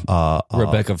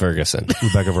Rebecca Ferguson.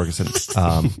 Rebecca Ferguson.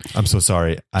 I'm so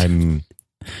sorry. I'm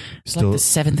It's like the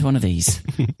seventh one of these.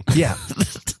 Yeah.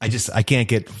 I can't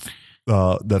get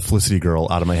the Felicity girl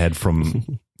out of my head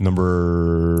from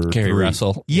number Carrie 3.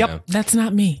 Russell. Yep. Yeah. That's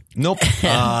not me. Nope.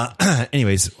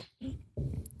 Anyways,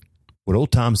 what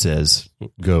old Tom says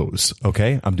goes.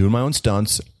 Okay, I'm doing my own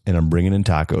stunts and I'm bringing in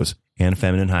tacos and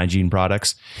feminine hygiene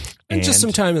products And just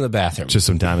some time in the bathroom. Just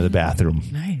some time in the bathroom.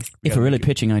 Nice. If we're really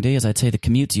pitching ideas, I'd say the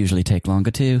commutes usually take longer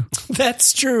too.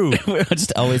 That's true. We're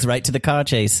just always right to the car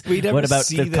chase. We never What about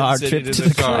see the them car sitting trip in to the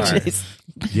the car car. chase?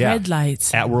 Yeah. Red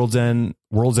lights. At World's End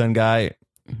guy.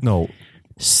 No.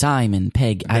 Simon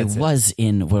Pegg, I That's it. was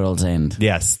in World's End.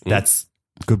 Yes, that's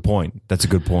a good point. That's a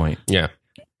good point. Yeah.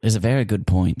 Is a very good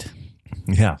point.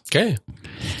 Yeah. Okay.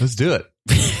 Let's do it.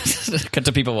 Cut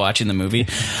to people watching the movie.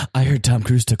 I heard Tom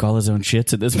Cruise took all his own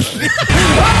shits in this movie.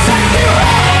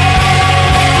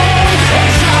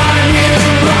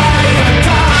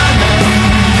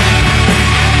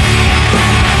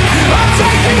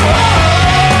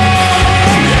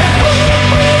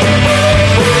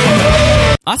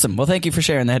 Awesome. Well, thank you for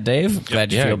sharing that, Dave.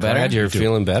 Glad you feel better. Glad you're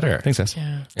feeling better. Thanks, guys.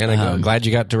 And I'm glad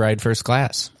you got to ride first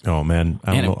class. Oh man,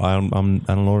 I don't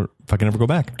know if I can ever go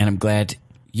back. And I'm glad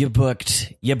you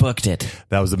booked it.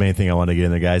 That was the main thing I wanted to get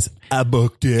in there, guys. I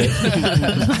booked it.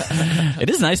 It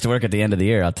is nice to work at the end of the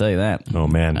year, I'll tell you that. Oh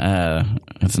man,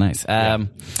 that's nice.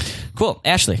 Cool.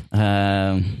 Ashley,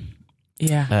 what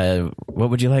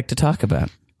would you like to talk about?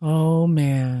 Oh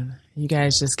man, you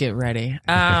guys just get ready.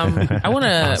 I want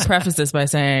to preface this by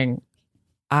saying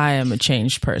I am a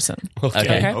changed person.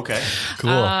 Okay.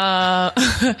 Cool.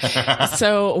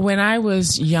 So when I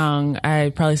was young,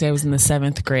 I'd probably say I was in the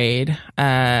 7th grade.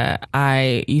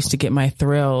 I used to get my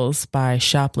thrills by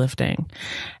shoplifting.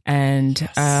 And,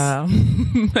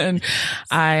 and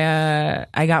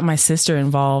I got my sister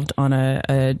involved on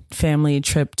a family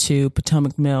trip to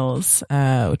Potomac Mills,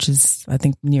 which is, I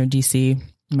think, near DC,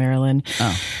 Maryland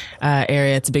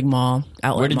area. It's a big mall.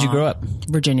 Where did you grow up?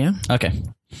 Virginia. Okay.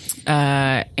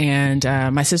 And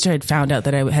my sister had found out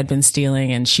that I had been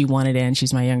stealing, and she wanted in.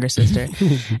 She's my younger sister.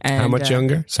 And, How much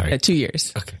younger? Sorry. 2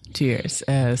 years. Okay. 2 years.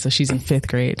 So she's in 5th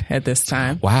grade at this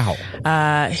time. Wow.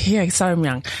 Yeah, sorry, I'm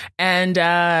young. And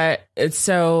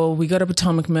so we go to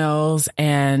Potomac Mills,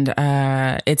 and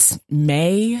it's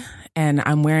May. And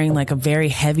I'm wearing like a very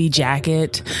heavy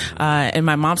jacket. And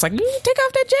my mom's like, take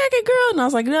off that jacket, girl. And I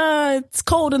was like, no, it's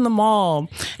cold in the mall.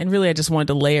 And really, I just wanted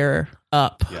to layer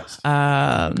up. Yes.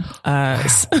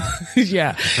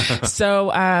 Yeah.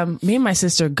 So me and my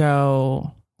sister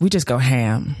we just go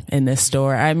ham in this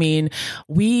store. I mean,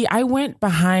 I went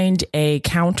behind a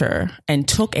counter and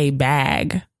took a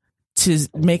bag to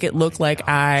make it look like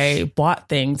I bought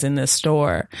things in this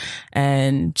store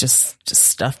and just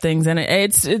stuff things in it.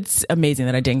 It's amazing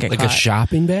that I didn't get like caught. a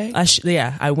shopping bag?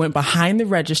 Yeah. I went behind the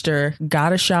register,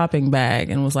 got a shopping bag,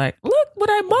 and was like, look what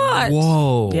I bought.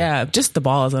 Whoa. Yeah. Just the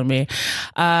balls on me.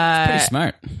 Pretty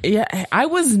smart. Yeah. I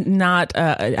was not,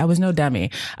 I was no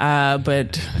dummy,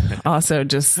 but also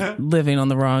just living on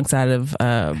the wrong side of,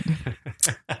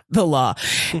 the law.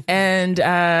 And,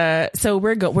 so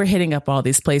we're hitting up all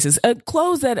these places,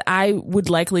 clothes that I would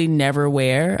likely never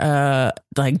wear,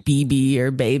 like BB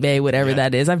or Bebe, whatever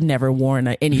that is. I've never worn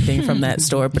anything from that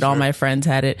store, but all my friends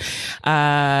had it.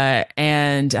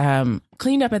 And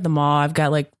cleaned up at the mall. I've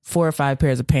got like 4 or 5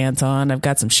 pairs of pants on. I've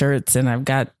got some shirts, and I've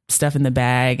got stuff in the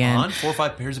bag. And 4 or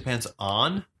 5 pairs of pants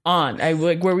on. I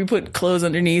like where we put clothes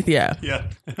underneath. Yeah.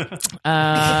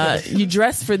 You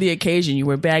dress for the occasion. You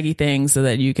wear baggy things so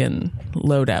that you can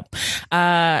load up.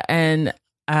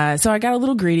 So I got a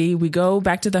little greedy. We go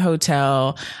back to the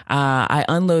hotel. I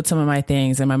unload some of my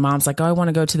things, and my mom's like, oh, I want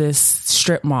to go to this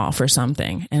strip mall for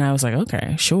something. And I was like,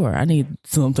 okay, sure. I need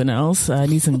something else. I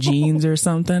need some jeans or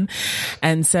something.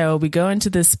 And so we go into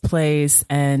this place,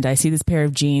 and I see this pair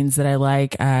of jeans that I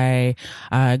like. I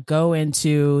go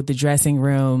into the dressing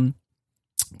room,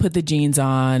 put the jeans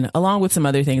on along with some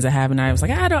other things I have. And I was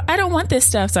like, I don't want this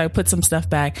stuff. So I put some stuff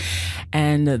back,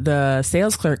 and the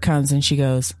sales clerk comes, and she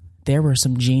goes, there were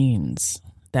some jeans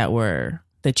that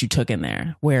you took in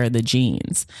there. Where are the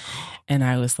jeans? And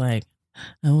I was like,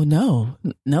 oh no,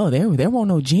 there weren't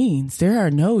no jeans. There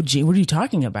are no jeans. What are you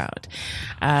talking about?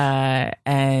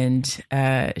 And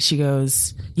she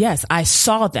goes, yes, I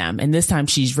saw them. And this time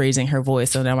she's raising her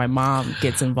voice. So now my mom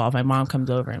gets involved. My mom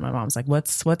comes over, and my mom's like,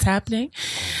 what's happening?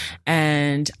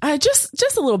 And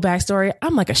just a little backstory.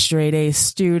 I'm like a straight A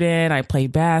student. I play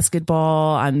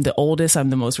basketball. I'm the oldest. I'm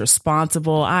the most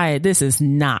responsible. This is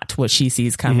not what she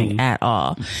sees coming at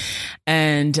all.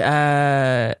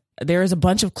 And, there was a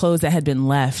bunch of clothes that had been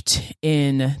left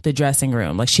in the dressing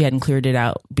room. Like she hadn't cleared it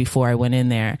out before I went in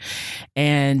there.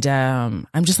 And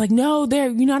I'm just like, no, I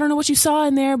don't know what you saw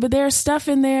in there, but there's stuff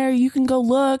in there. You can go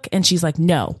look. And she's like,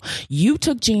 no, you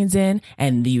took jeans in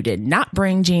and you did not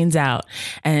bring jeans out.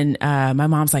 And my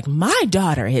mom's like, my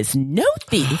daughter is no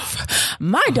thief.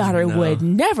 My daughter would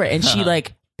never. And she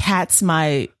like pats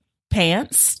my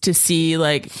pants to see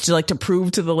to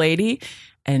prove to the lady.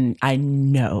 And I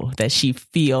know that she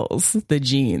feels the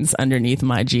jeans underneath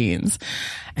my jeans.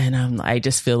 And I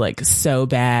just feel like so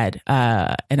bad.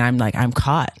 And I'm like, I'm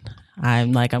caught.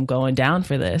 I'm going down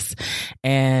for this.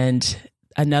 And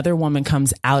another woman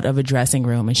comes out of a dressing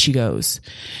room, and she goes,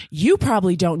 you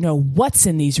probably don't know what's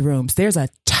in these rooms. There's a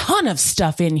ton of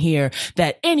stuff in here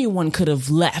that anyone could have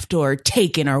left or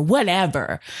taken or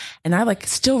whatever. And I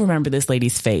still remember this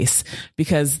lady's face,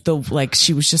 because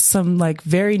she was just some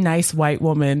very nice white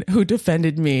woman who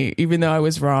defended me even though I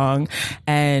was wrong.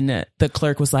 And the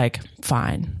clerk was like,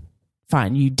 fine,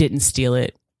 you didn't steal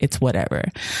it. it's whatever.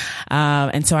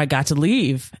 And so I got to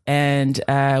leave, and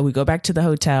we go back to the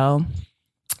hotel.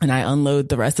 And I unload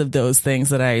the rest of those things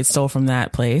that I stole from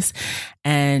that place.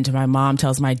 And my mom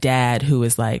tells my dad, who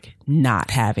is like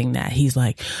not having that. He's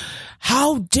like,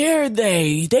 how dare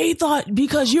they? They thought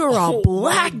because you're a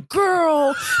black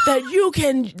girl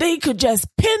that they could just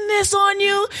pin this on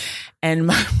you. And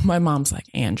my mom's like,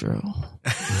 Andrew,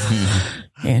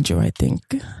 I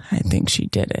think she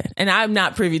did it. And I'm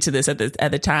not privy to this at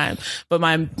the time, but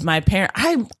my parent,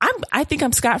 I think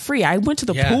I'm scot free. I went to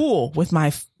the pool with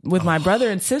my brother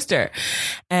and sister,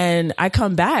 and I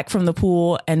come back from the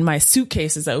pool and my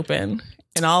suitcase is open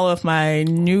and all of my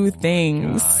new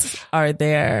things are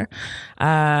there.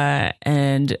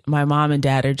 And my mom and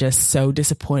dad are just so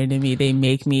disappointed in me. They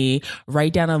make me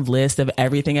write down a list of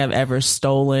everything I've ever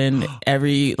stolen,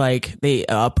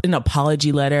 an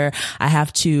apology letter. I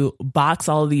have to box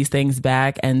all of these things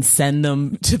back and send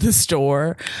them to the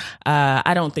store.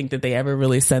 I don't think that they ever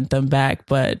really sent them back,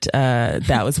 but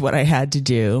that was what I had to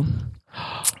do.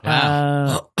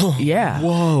 Yeah.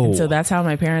 Whoa. And so that's how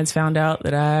my parents found out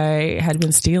that I had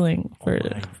been stealing for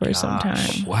some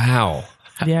time. Wow.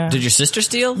 Yeah. Did your sister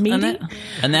steal Maybe.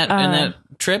 on that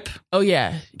trip? Oh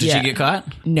yeah. Did she get caught?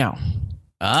 No.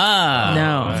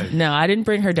 Ah. No, I didn't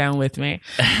bring her down with me.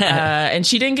 And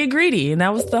she didn't get greedy. And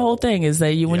that was the whole thing, is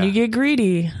that when you get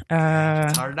greedy,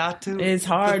 it's hard not to. It's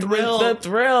hard with the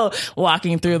thrill.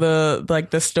 Walking through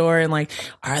the store and like,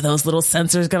 are those little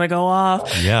sensors going to go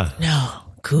off? Yeah. No.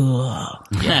 Cool.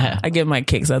 Yeah. I get my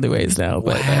kicks other ways now.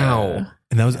 But, Wow.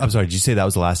 And that was, I'm sorry, did you say that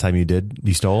was the last time you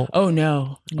stole? Oh,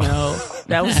 no.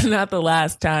 That was not the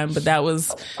last time, but that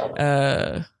was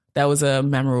a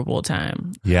memorable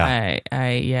time. Yeah.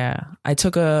 I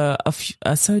took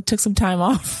took some time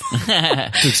off.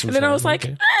 And then I was like,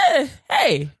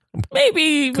 hey,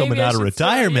 maybe Coming I out of should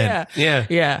retirement.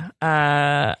 Yeah.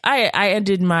 I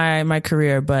ended my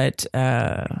career, but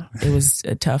it was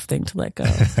a tough thing to let go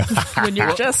when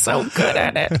you're just so good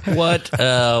at it. What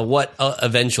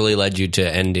eventually led you to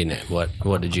ending it?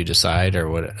 What did you decide, or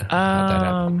what? How'd that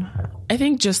happen? I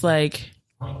think just like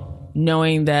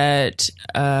knowing that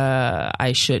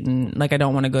I shouldn't, like, I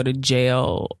don't want to go to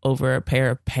jail over a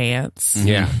pair of pants.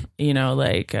 Yeah. You know,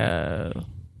 like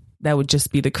that would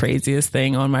just be the craziest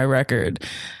thing on my record,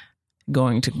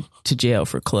 going to jail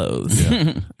for clothes.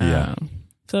 Yeah.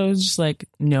 So it was just like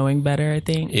knowing better, I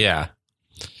think. Yeah.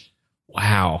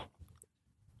 Wow.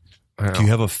 Do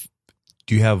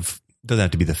you have, doesn't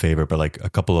have to be the favorite, but like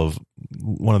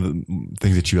one of the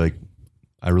things that you like,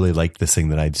 I really liked this thing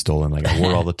that I'd stolen. Like I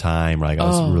wore it all the time. Or like I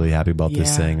was really happy about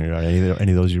this thing. Or any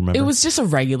of those you remember? It was just a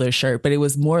regular shirt, but it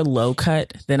was more low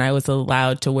cut than I was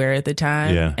allowed to wear at the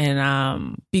time. Yeah.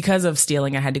 And because of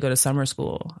stealing, I had to go to summer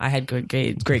school. I had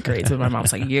great grades, but my mom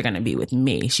was like, "You're going to be with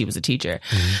me." She was a teacher,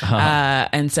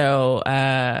 and so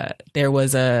there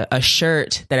was a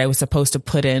shirt that I was supposed to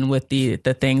put in with the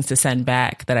things to send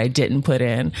back that I didn't put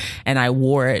in, and I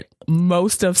wore it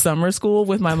most of summer school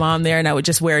with my mom there, and I would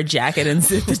just wear a jacket and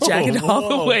zip the jacket all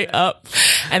the way up.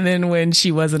 And then when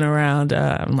she wasn't around,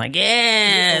 I'm like,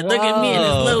 yeah, look at me in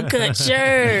this low cut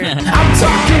shirt. I'm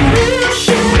talking real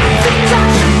shit. Things I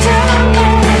should tell me.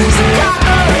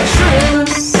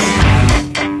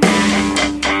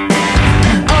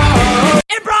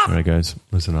 Improv. All right, guys,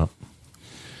 listen up.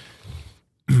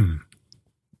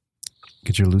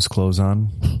 Get your loose clothes on.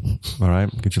 All right,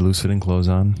 get your loose fitting clothes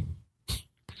on.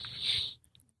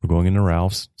 We're going into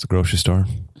Ralph's. It's a grocery store.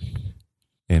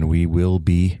 And we will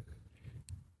be,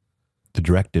 the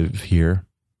directive here,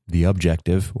 the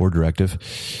objective or directive,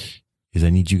 is I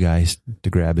need you guys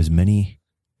to grab as many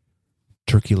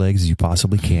turkey legs as you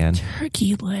possibly can.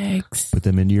 Turkey legs. Put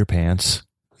them into your pants,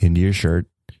 into your shirt,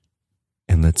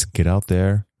 and let's get out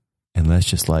there and let's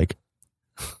just like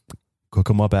cook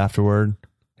them up afterward,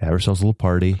 have ourselves a little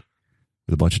party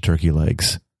with a bunch of turkey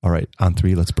legs. All right, on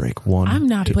 3, let's break. 1, I'm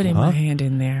not 2, putting my hand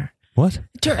in there. What?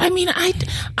 I mean,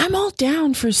 I'm all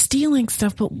down for stealing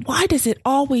stuff, but why does it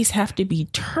always have to be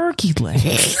turkey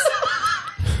legs?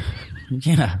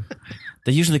 Yeah.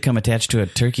 They usually come attached to a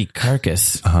turkey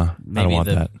carcass. I Maybe don't want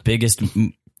the that. biggest.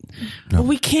 But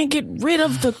we can't get rid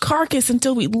of the carcass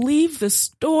until we leave the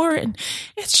store, and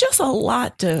it's just a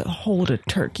lot to hold a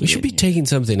turkey. We should be taking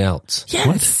something else.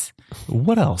 Yes.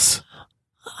 What else?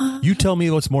 You tell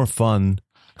me what's more fun.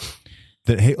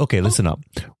 Hey, okay, listen up.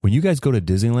 When you guys go to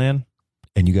Disneyland,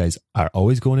 and you guys are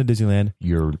always going to Disneyland,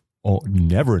 you're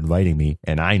never inviting me,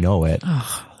 and I know it.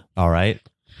 All right?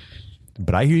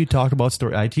 But I hear you talk about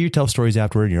stories. I hear you tell stories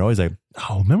afterward, and you're always like,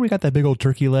 oh, remember we got that big old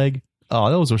turkey leg? oh,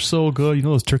 those are so good. You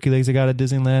know those turkey legs I got at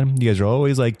Disneyland? You guys are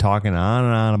always like talking on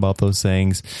and on about those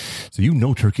things. So you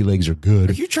know turkey legs are good.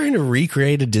 Are you trying to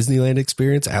recreate a Disneyland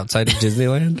experience outside of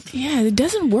Disneyland? Yeah, it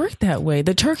doesn't work that way.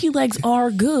 The turkey legs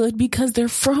are good because they're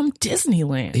from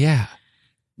Disneyland. Yeah.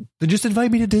 Then just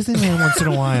invite me to Disneyland once in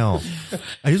a while.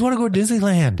 I just want to go to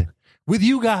Disneyland with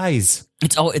you guys.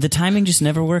 It's the timing just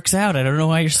never works out. I don't know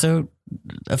why you're so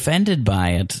offended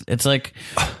by it. It's like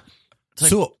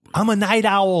So I'm a night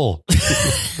owl.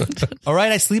 All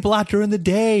right, I sleep a lot during the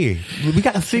day. We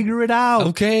got to figure it out.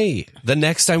 Okay. The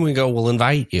next time we go, we'll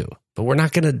invite you. But we're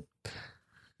not going to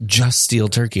just steal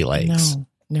turkey legs.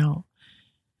 No.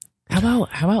 How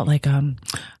about like some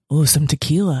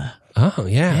tequila? Oh,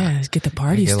 yeah. Yeah, let's get the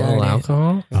party Get a started. little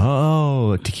alcohol.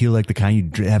 Oh, tequila, like the kind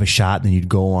you'd have a shot and then you'd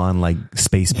go on like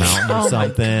Space Mountain or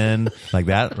something like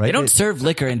that, right? they don't serve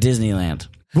liquor in Disneyland.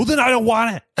 Well, then I don't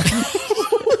want it.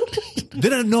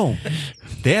 Then I know.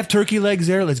 They have turkey legs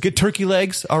there. Let's get turkey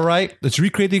legs. All right. Let's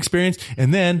recreate the experience.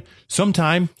 And then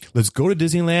sometime let's go to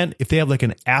Disneyland. If they have like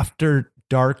an after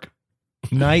dark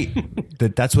night,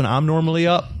 that's when I'm normally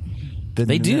up. Then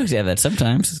They do have that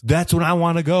sometimes. That's when I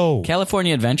want to go.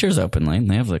 California Adventures open lane.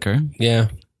 They have liquor. Yeah.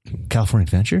 California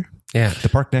Adventure? Yeah. The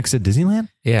park next to Disneyland?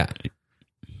 Yeah.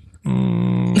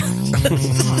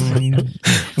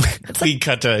 We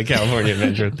cut to California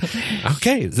Adventure.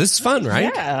 Okay. This is fun,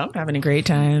 right? Yeah, I'm having a great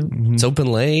time. It's open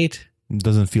late. It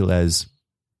doesn't feel as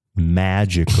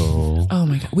magical. Oh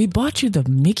my God. We bought you the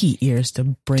Mickey ears to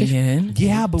bring in.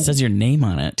 Yeah, It but says your name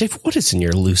on it. Dave, what is in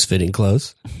your loose fitting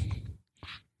clothes?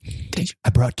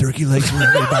 I brought turkey legs for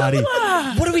everybody.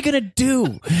 What are we going to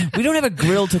do? We don't have a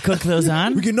grill to cook those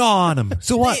on. We can gnaw on them.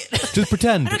 So what? Just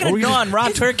pretend. We're going to gnaw on raw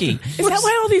turkey. Is that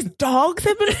why all these dogs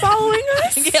have been following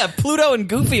us? Yeah, Pluto and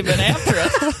Goofy have been after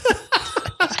us.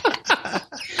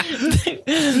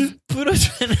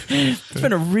 It's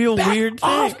been a real weird thing.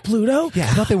 Off, Pluto. Yeah,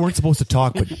 I thought they weren't supposed to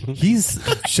talk, but he's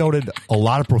shouted a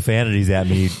lot of profanities at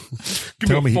me.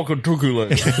 Tell me, fucking turkey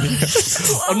leg.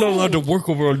 I'm not allowed to work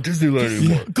over on Disneyland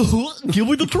anymore. Give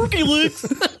me the turkey legs.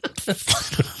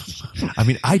 I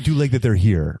mean, I do like that they're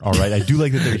here. All right, I do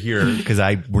like that they're here because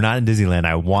we're not in Disneyland.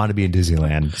 I want to be in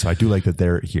Disneyland, so I do like that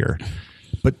they're here.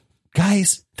 But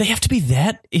guys, They have to be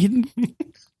that in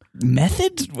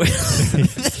method?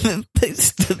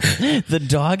 The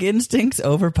dog instincts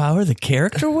overpower the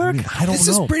character work? I don't This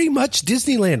know. is pretty much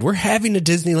Disneyland. We're having a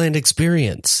Disneyland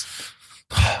experience.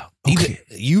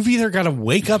 You've either got to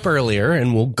wake up earlier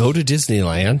and we'll go to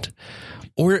Disneyland,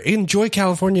 or enjoy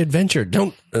California Adventure.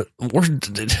 Don't.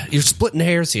 You're splitting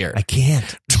hairs here. I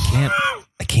can't.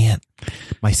 I can't.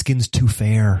 My skin's too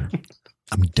fair.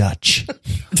 I'm Dutch.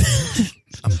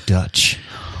 I'm Dutch.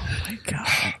 Oh my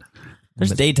God.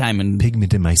 There's daytime and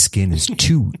Pigment in my skin is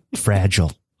too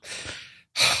fragile.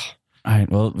 all right.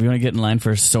 Well, we want to get in line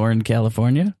for Soarin',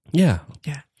 California. Yeah.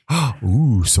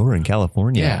 Ooh, Soarin',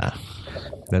 California. Yeah.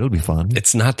 That'll be fun.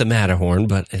 It's not the Matterhorn,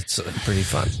 but it's pretty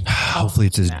fun. Hopefully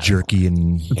it's as jerky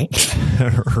and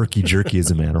herky jerky as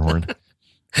a Matterhorn.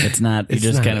 It's not. You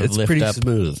just kind of it's lift pretty up.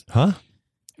 smooth. Huh?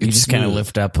 You It's just kind of smooth.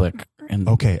 lift up like. And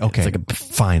Okay. It's like a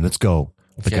Fine, let's go.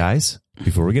 But Okay. guys,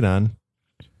 before we get on,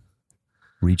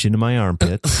 reach into my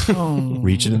armpits.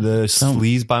 Reach into the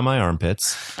sleeves by my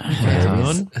armpits.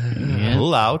 Everyone,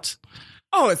 pull out.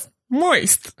 Oh, it's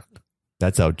moist.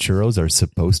 That's how churros are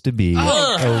supposed to be. A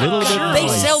little bit They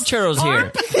moist. sell churros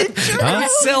here. I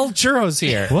sell churros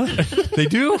here. What? They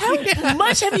do? How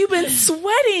much have you been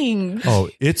sweating? Oh,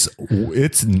 it's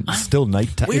still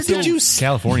nighttime. Where It's did still you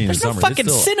California in the There's no summer. fucking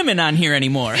It's still- cinnamon on here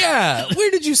anymore. Yeah. Where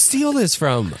did you steal this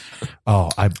from? Oh,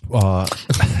 Oh,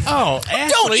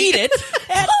 Don't eat it.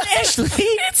 Ashley,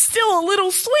 it's still a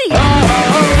little sweet.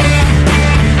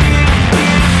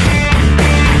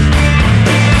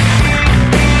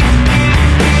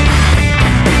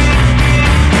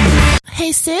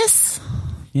 Hey, sis.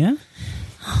 Yeah.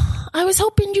 I was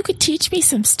hoping you could teach me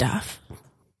some stuff.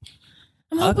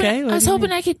 I'm hoping, Okay, what I was do you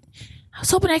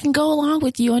hoping I can go along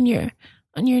with you on your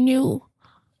new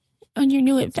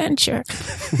adventure.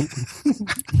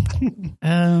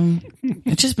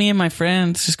 It's just me and my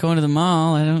friends just going to the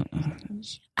mall.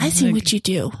 I seen what you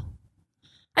do.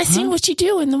 I seen what you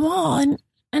do in the mall,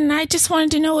 and I just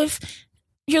wanted to know if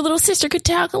your little sister could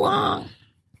tag along.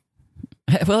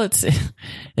 Well,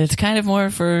 it's kind of more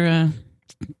for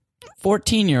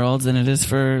 14-year-olds than it is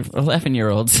for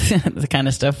 11-year-olds. The kind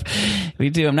of stuff we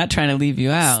do. I'm not trying to leave you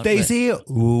out. Stacy,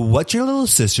 what's your little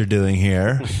sister doing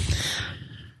here? but-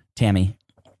 Tammy.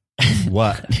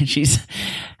 What? She's.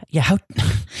 Yeah.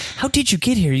 How did you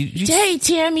get here? You Hey,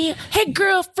 Tammy. Hey,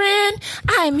 girlfriend.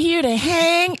 I'm here to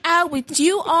hang out with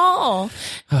you all.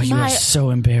 Oh, you My- are so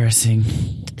embarrassing.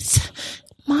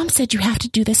 Mom said you have to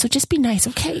do this, so just be nice,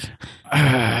 okay?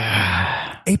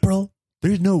 April,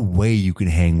 there's no way you can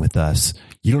hang with us.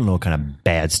 You don't know what kind of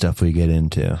bad stuff we get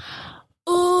into.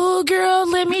 Ooh, girl,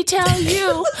 let me tell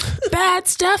you. Bad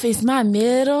stuff is my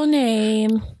middle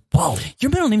name. Whoa,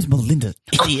 your middle name's Melinda,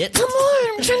 idiot. Come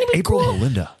on, I'm trying to be April cool.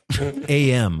 Melinda.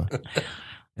 A.M.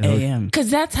 A.M. Because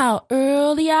that's how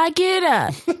early I get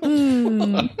up.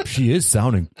 She is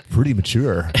sounding pretty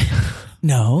mature.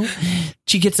 No,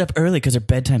 she gets up early because her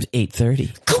bedtime's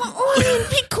 8:30. Come on,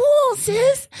 be cool,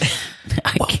 sis.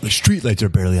 The streetlights are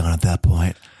barely on at that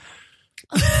point.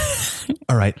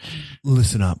 All right,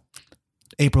 listen up.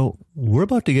 April, we're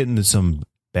about to get into some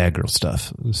bad girl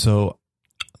stuff. So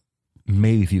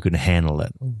maybe if you can handle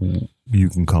it, you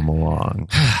can come along.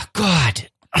 God.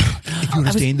 If you want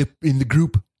to stay in the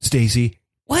group, Stacy,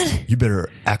 What? you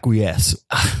better acquiesce.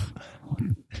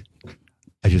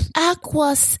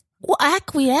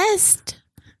 Acquiesced.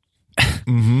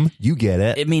 You get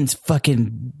it. It means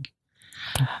fucking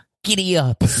giddy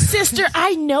up. Sister,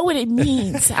 I know what it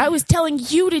means. I was telling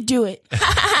you to do it.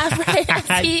 Right?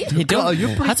 See? You don't. you're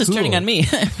pretty How's this cool. turning on me?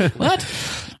 What?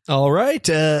 All right.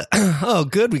 Oh,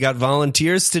 good. We got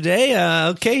volunteers today.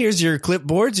 Okay, here's your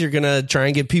clipboards. You're going to try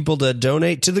and get people to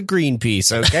donate to the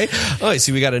Greenpeace, okay? Oh, I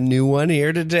see we got a new one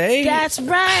here today. That's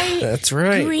right. That's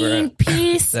right.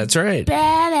 Greenpeace. That's right.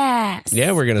 Badass.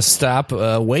 Yeah, we're going to stop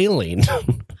whaling.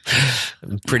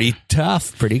 Pretty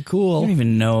tough. Pretty I cool. don't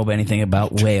even know anything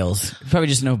about whales. You probably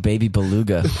just know baby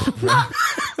beluga.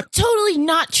 Totally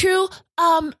not true.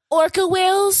 Orca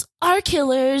whales are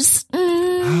killers.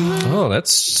 Oh,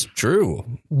 that's true.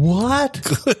 What?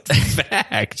 Good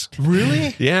fact.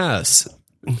 Really? Yes.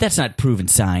 That's not proven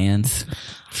science.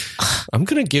 I'm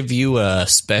going to give you a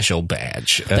special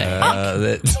badge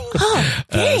that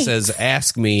says,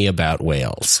 ask me about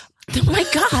whales. Oh my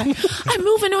God. I'm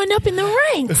moving on up in the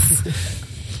ranks.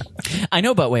 I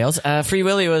know about whales. Free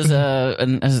Willy was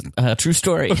a true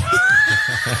story.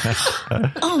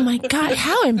 Oh my God.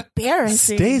 How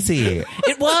embarrassing. Stacy.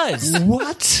 It was.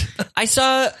 What? I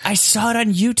saw it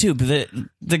on YouTube.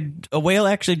 A whale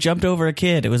actually jumped over a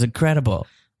kid. It was incredible.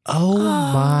 Oh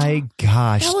my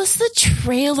gosh. That was the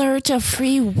trailer to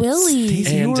Free Willy.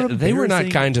 Stacey, And you they were not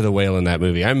embarrassing. kind to the whale in that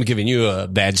movie. I'm giving you a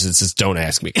badge that says, don't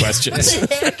ask me questions.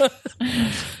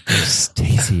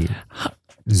 Stacy,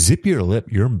 zip your lip.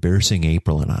 You're embarrassing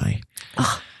April and I.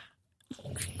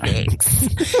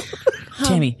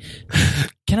 Tammy,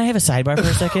 can I have a sidebar for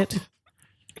a second?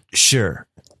 Sure.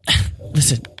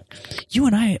 Listen, you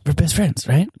and I are best friends,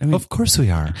 right? I mean, Of course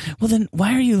we are. well, then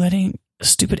why are you letting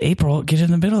stupid April get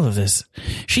in the middle of this?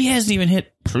 She hasn't even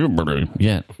hit puberty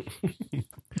yet.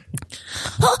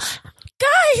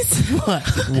 Guys, What?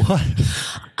 What?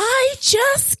 I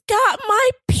just got my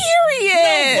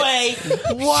period. Way.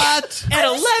 What? At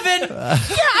 11? Yeah,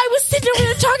 I was sitting over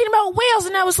there talking about whales,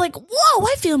 and I was like, whoa,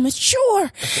 I feel mature. And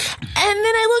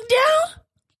then I looked down,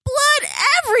 blood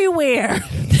everywhere.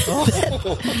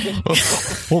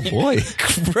 Oh boy.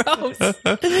 Gross.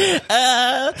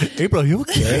 April, you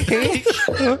okay?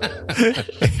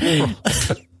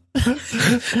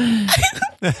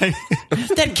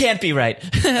 That can't be right.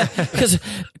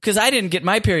 Because I didn't get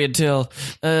my period till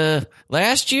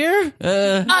last year.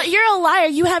 You're a liar.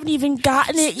 You haven't even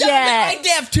gotten it yet.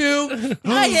 have to.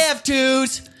 I have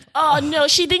twos. Oh, no,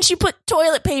 she thinks you put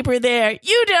toilet paper there.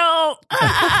 You don't.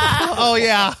 Oh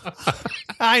yeah.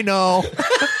 I know.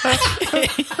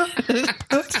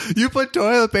 You put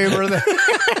toilet paper there.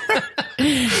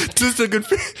 just to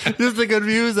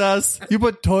confuse us. You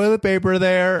put toilet paper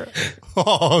there.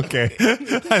 Oh, okay. I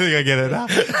think I get it now.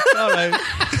 All right.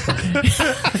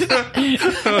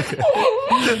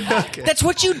 That's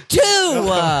what you do.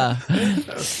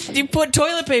 You put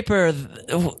toilet paper.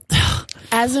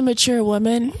 As a mature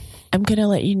woman, I'm going to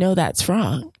let you know that's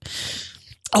wrong.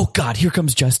 Oh, God, here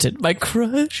comes Justin, my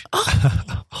crush.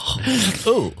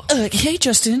 Oh, Hey,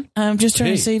 Justin. I'm just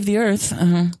trying to save the earth.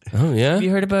 oh yeah? Have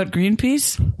you heard about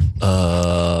Greenpeace?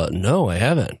 No, I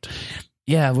haven't.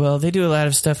 Yeah, well, they do a lot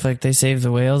of stuff, like they save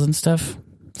the whales and stuff.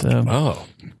 So Oh,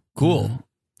 cool.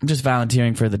 I'm just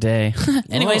volunteering for the day.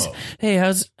 Anyways, hey,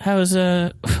 how's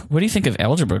what do you think of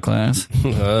algebra class?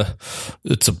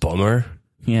 It's a bummer.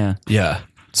 Yeah. Yeah,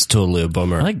 it's totally a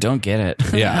bummer. I don't get it.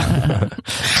 Yeah.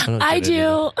 I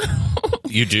do.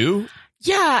 You do?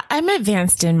 Yeah, I'm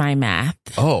advanced in my math.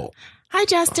 Oh. Hi,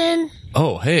 Justin.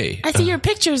 Oh, hey. I see your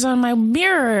pictures on my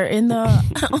mirror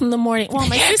on the morning. Well,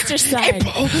 my sister's side.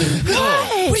 What?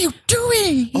 What are you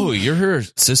doing? Oh, you're her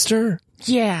sister?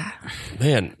 Yeah.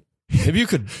 Man, Maybe you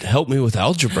could help me with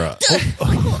algebra.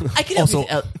 I can help Also,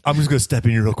 you. I'm just going to step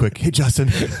in here real quick. Hey, Justin.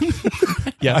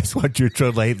 Yeah. I just want you to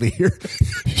tread lightly here.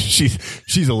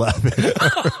 She's 11.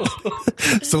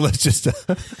 So let's just be.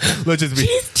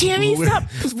 Jeez, Tammy, stop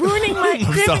ruining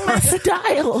cribbing my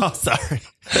style. Oh, sorry.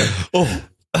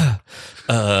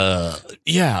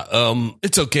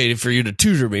 It's okay for you to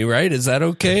tutor me, right? Is that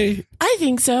okay? I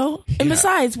think so. And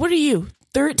besides, what are you?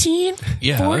 13?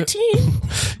 Yeah. 14?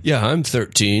 Yeah, I'm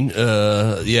 13.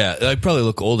 I probably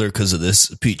look older because of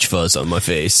this peach fuzz on my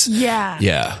face. Yeah.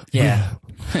 Yeah. Yeah.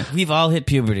 We've all hit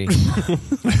puberty.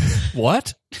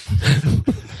 What?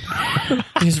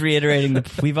 Just reiterating,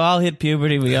 we've all hit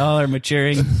puberty. We all are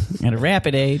maturing at a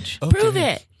rapid age. Prove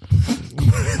it.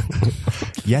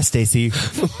 Yes, Stacy.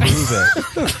 Prove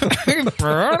it.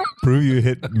 Prove you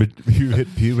hit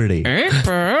puberty.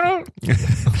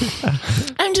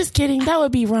 I'm just kidding. That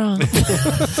would be wrong.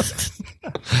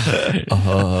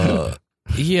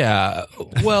 Yeah.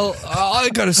 Well, I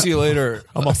gotta see you later.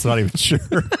 I'm also not even sure.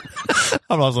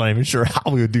 I'm also not even sure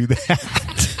how we would do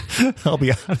that. I'll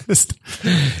be honest.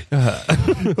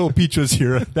 Oh, Peach was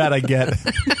here. That I get.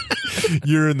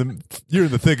 You're in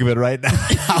the thick of it right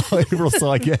now, April.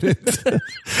 So I get it.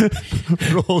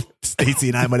 Roll. Stacy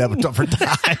and I might have a tougher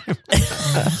time.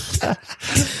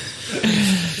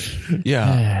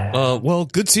 Yeah. Well,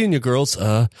 good seeing you, girls.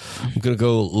 I'm gonna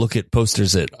go look at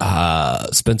posters at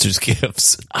Spencer's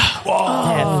Gifts. Have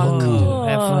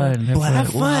fun. Have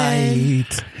fun.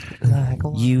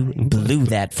 You blew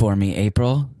that for me,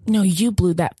 April. No, you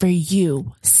blew that for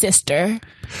you, sister.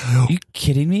 Are you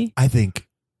kidding me? I think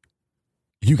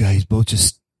you guys both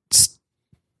just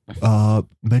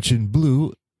mentioned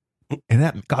blue, and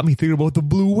that got me thinking about the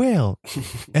blue whale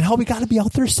and how we got to be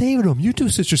out there saving them. You two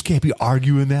sisters can't be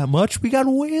arguing that much. We got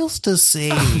whales to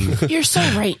save. You're so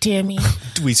right, Tammy.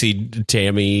 Do we see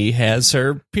Tammy has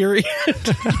her period?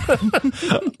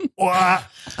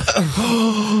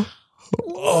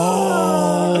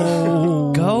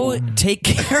 Go take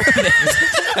care of it.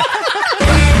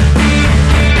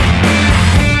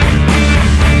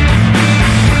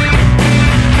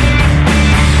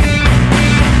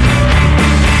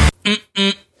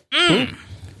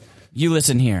 You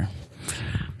listen here.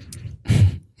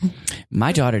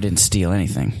 My daughter didn't steal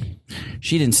anything.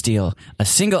 She didn't steal a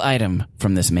single item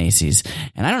from this Macy's.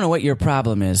 And I don't know what your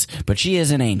problem is, but she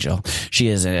is an angel. She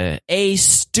is an A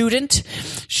student.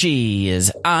 She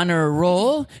is honor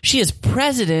roll. She is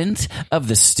president of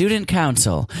the student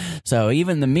council. So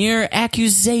even the mere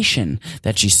accusation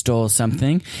that she stole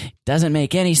something doesn't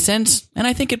make any sense. And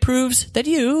I think it proves that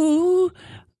you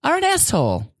are an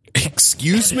asshole.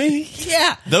 Excuse me?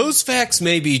 Yeah. Those facts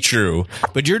may be true,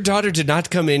 but your daughter did not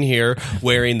come in here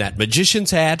wearing that magician's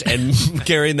hat and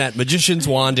carrying that magician's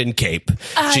wand and cape.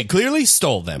 She clearly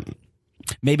stole them.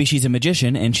 Maybe she's a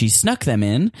magician and she snuck them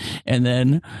in and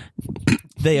then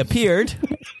they appeared.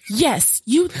 Yes,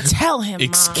 you tell him, Mom.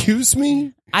 Excuse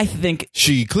me? I think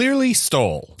She clearly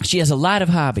stole. she has a lot of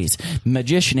hobbies.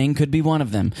 Magicianing could be one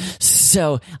of them.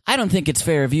 So I don't think it's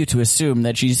fair of you to assume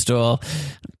that she stole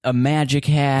a magic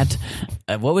hat.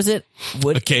 What was it?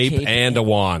 A cape and a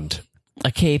wand.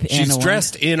 A cape and She's a wand.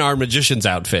 dressed in our magician's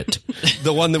outfit,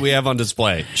 the one that we have on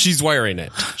display. She's wearing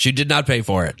it. She did not pay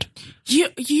for it.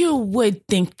 You would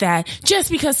think that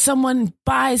just because someone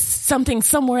buys something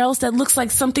somewhere else that looks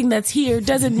like something that's here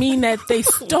doesn't mean that they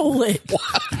stole it.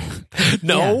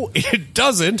 No, it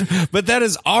doesn't. But that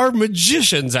is our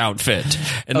magician's outfit.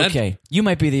 And that- Okay, you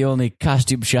might be the only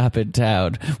costume shop in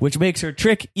town, which makes her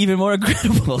trick even more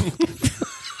incredible.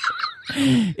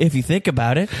 If you think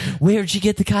about it, where'd she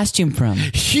get the costume from?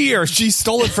 here, she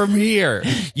stole it from here.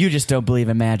 You just don't believe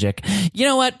in magic. You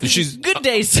know what? She's Good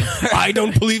day, sir. I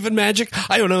don't believe in magic.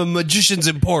 I own a magician's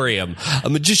emporium, a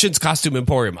magician's costume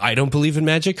emporium. I don't believe in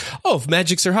magic. Oh, if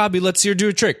magic's her hobby, let's see her do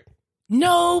a trick.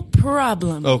 No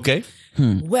problem. Okay.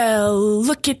 Well,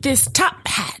 look at this top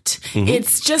hat.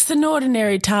 It's just an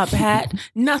ordinary top hat,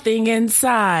 nothing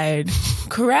inside.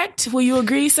 Correct? Will you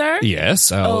agree, sir?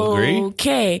 Yes, I'll agree.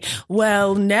 Okay.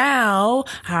 Well, now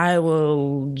I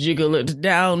will jiggle it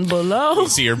down below.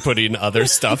 See her putting other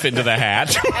stuff into the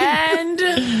hat.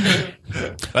 And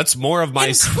That's more of my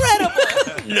incredible.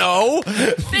 No,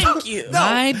 thank you.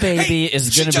 My baby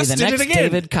is she going to be just the did it next again.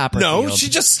 David Copperfield. No, she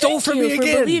just stole Thank from you me for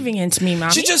again. believing into me,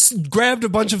 Mommy. She just grabbed a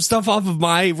bunch of stuff off of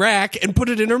my rack and put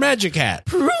it in her magic hat.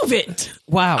 Prove it.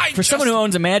 Wow. I For just- someone who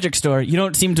owns a magic store, you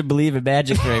don't seem to believe in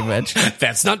magic very much.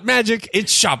 That's not magic.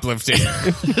 It's shoplifting.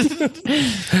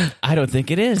 I don't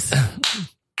think it is.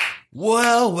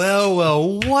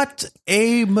 Well, what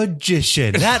a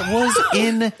magician. That was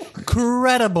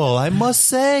incredible, I must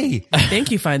say. Thank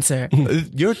you, fine sir.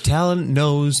 Your talent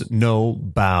knows no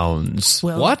bounds.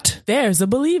 Well, What? There's a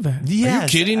believer. Yes, Are you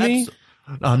kidding me?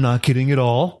 I'm not kidding at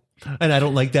all. And I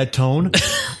don't like that tone.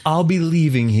 I'll be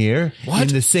leaving here in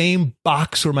the same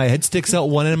box where my head sticks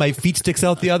out one end and my feet sticks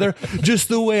out the other, just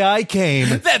the way I came.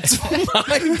 That's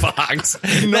my box.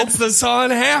 That's the saw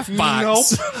in half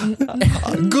box.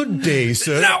 Nope. Good day,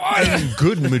 sir. And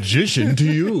good magician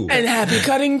to you. And happy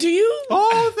cutting to you.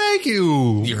 Oh, thank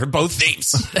you. You're both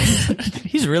thieves.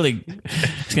 It's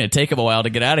going to take him a while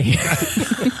to get out of here.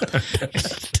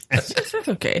 That's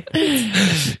okay.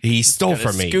 He stole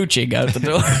from me. Scooching out the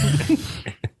door.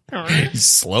 He's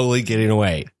slowly getting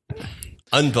away.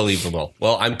 Unbelievable.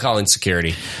 Well, I'm calling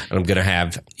security, and I'm going to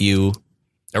have you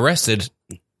arrested.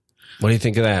 What do you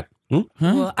think of that?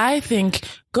 Well, I think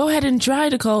go ahead and try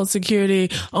to call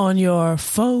security on your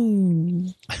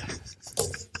phone.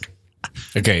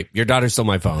 Okay, your daughter stole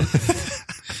my phone.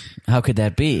 How could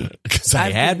that be? Because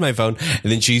I had my phone,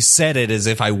 and then she said it as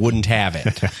if I wouldn't have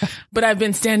it. But I've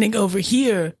been standing over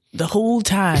here the whole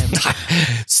time.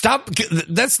 Stop.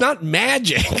 That's not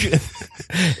magic.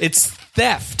 It's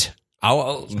theft.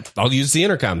 I'll use the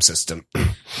intercom system.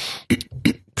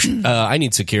 I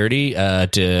need security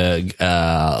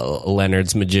to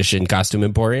Leonard's Magician Costume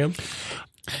Emporium.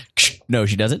 No,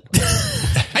 she doesn't. No,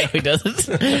 he doesn't.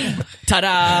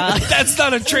 Ta-da! That's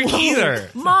not a trick either.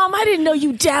 Mom, I didn't know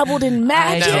you dabbled in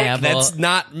magic. I dabble. That's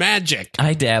not magic.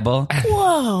 I dabble.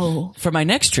 Whoa. For my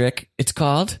next trick, it's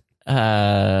called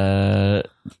the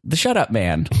Shut Up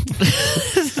Man.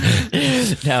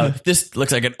 Now, this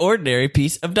looks like an ordinary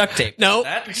piece of duct tape. No.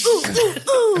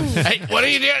 Hey, what are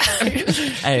you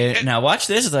doing? Now, watch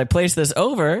this as I place this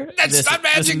over. That's not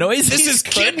magic. This is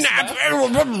kidnapping.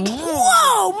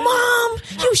 Whoa, Mom.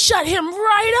 You shut him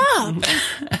right up.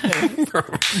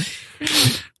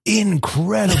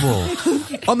 Incredible.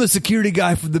 I'm the security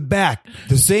guy from the back,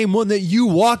 the same one that you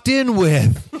walked in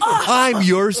with. I'm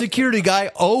your security guy,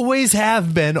 always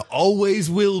have been, always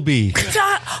will be.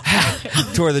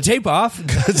 Tore the tape off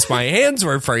because my hands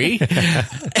were free.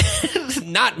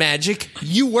 Not magic.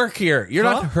 You work here. You're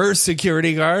not her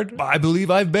security guard. I believe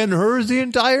I've been hers the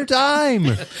entire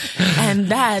time. And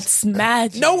that's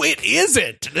magic. No, it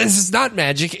isn't. This is not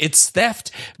magic. It's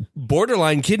theft,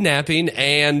 borderline kidnapping,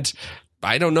 and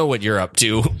I don't know what you're up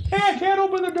to. Hey, I can't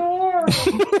open the door.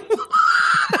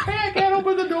 I can't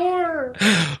open the door.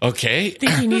 Okay. I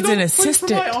think he needs an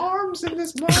assistant. arms in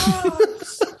this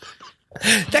box.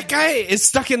 That guy is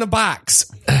stuck in the box.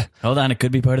 Hold on, it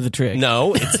could be part of the trick.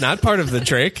 No, it's not part of the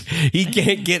trick. He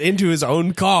can't get into his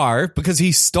own car because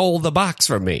he stole the box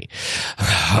from me.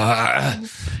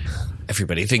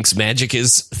 Everybody thinks magic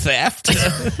is theft.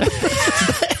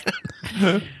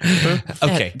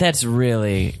 Okay. That's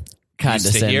really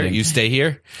condescending. You stay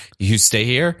here. You stay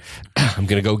here. I'm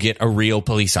going to go get a real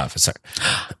police officer.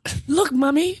 Look,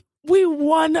 Mommy, we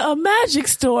won a magic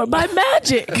store by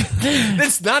magic.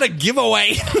 That's not a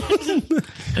giveaway.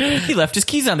 He left his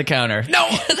keys on the counter. No,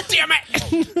 damn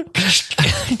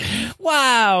it.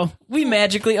 Wow, we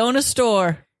magically own a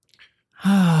store.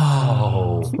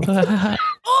 Oh, and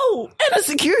a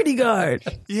security guard.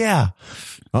 Yeah,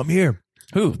 I'm here.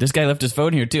 Ooh, this guy left his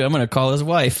phone here too. I'm going to call his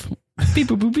wife. Beep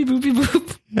boop boop beep boop beep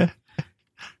boop.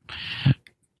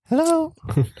 Hello.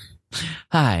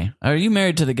 Hi, are you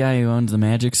married to the guy who owns the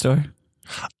magic store?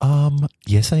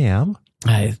 Yes, I am.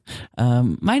 Hi,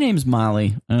 my name's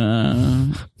Molly.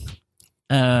 I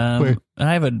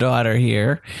have a daughter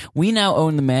here. We now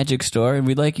own the magic store, and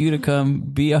we'd like you to come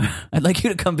be I'd like you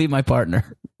to come be my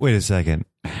partner. Wait a second.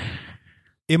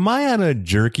 Am I on a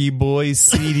Jerky Boys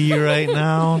CD right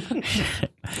now?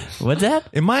 What's that?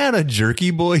 Am I on a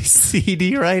Jerky Boys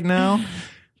CD right now?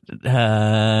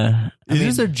 Is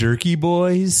this a Jerky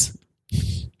Boys?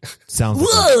 Sounds like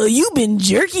Whoa, you've been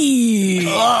jerky.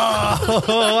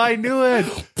 oh, I knew it.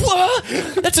 What?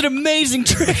 That's an amazing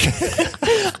trick.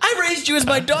 I raised you as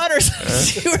my daughter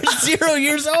since you were 0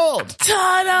 years old.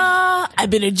 Ta-da! I've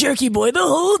been a jerky boy the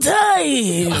whole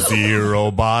time.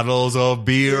 0 bottles of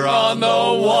beer on the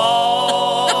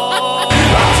wall.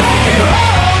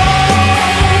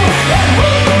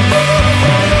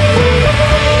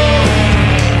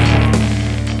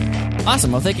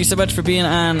 Awesome. Well, thank you so much for being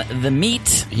on The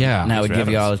Meat. Yeah, Now thanks we for give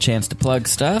having you us. all a chance to plug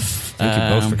stuff. Thank you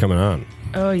both for coming on.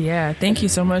 Oh, yeah. Thank you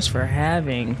so much for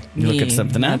having me. Looking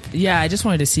something up? Yeah, I just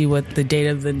wanted to see what the date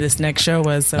of this next show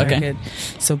was so Okay. I could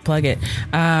plug it.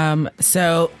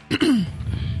 So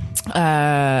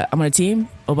I'm on a team,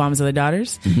 Obama's Other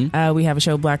Daughters. We have a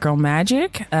show, Black Girl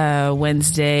Magic,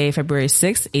 Wednesday, February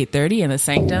 6th, 8:30 in the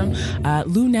Sanctum.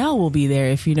 Lou Nell will be there,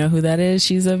 if you know who that is.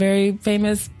 She's a very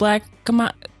famous black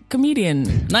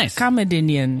comedian. Nice.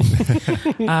 Comedian.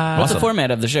 What's the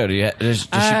format of the show? Is she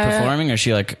performing, or is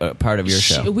she like a part of your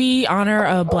show? We honor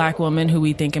a black woman who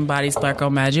we think embodies Black Girl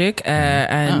Magic,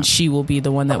 and she will be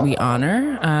the one that we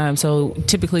honor. So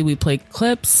typically we play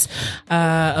clips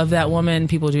of that woman.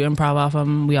 People do improv off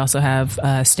them. We also have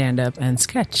stand-up and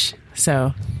sketch.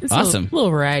 So it's awesome. a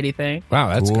little variety thing. Wow,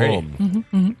 that's great.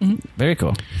 Very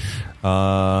cool.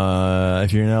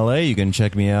 If you're in LA, you can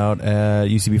check me out at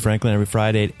UCB Franklin every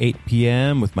Friday at 8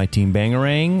 p.m. with my team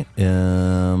Bangarang.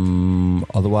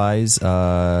 Otherwise,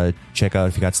 check out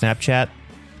if you got Snapchat.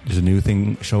 There's a new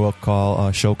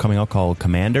show coming out called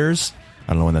Commanders.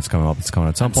 I don't know when that's coming up. It's coming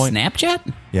at some point.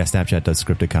 Snapchat? Yeah, Snapchat does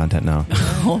scripted content now.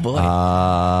 Oh boy.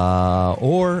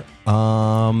 Or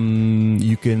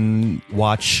you can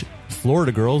watch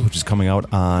Florida Girls, which is coming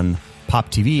out on Pop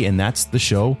TV, and that's the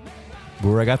show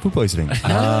where I got food poisoning. That's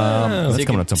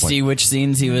coming at some point. See which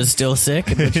scenes he was still sick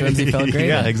and which ones he felt great.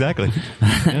 Yeah, exactly.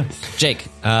 Jake,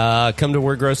 Come to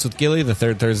Word Gross with Gilly the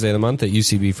third Thursday of the month at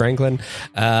UCB Franklin.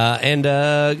 And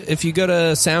if you go to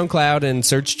SoundCloud and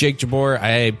search Jake Jabor,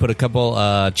 I put a couple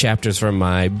chapters from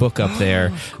my book up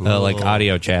there, like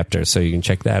audio chapters, so you can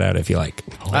check that out if you like.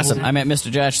 awesome. I'm at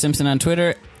Mr. Josh Simpson on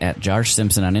Twitter, at Josh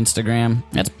Simpson on Instagram.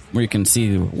 That's where you can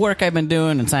see the work I've been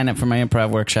doing and sign up for my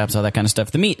improv workshops, all that kind of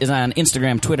stuff. The Meet is on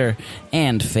Instagram, Twitter,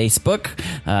 and Facebook.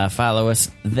 Follow us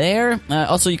there.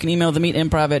 Also, you can email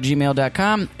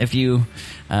themeetimprov@gmail.com if you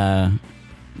want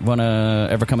to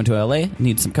ever come into LA,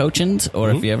 need some coachings, or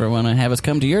if you ever want to have us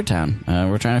come to your town.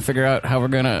 We're trying to figure out how we're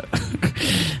going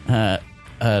to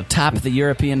top the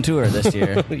European tour this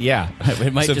year. Yeah.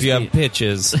 It might So just if you be- have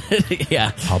pitches.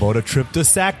 Yeah. How about a trip to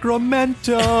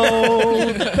Sacramento?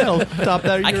 That'll top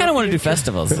that. I kind of want to do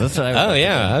festivals. That's what I Oh,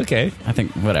 yeah. Okay. I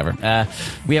think, whatever.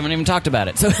 We haven't even talked about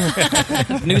it. So,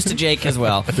 news to Jake as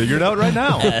well. Figure it out right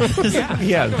now.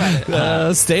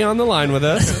 Yeah. Stay on the line with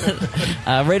us.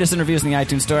 Rate us and reviews in the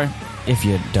iTunes store. If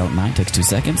you don't mind, takes 2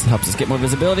 seconds. Helps us get more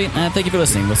visibility. Thank you for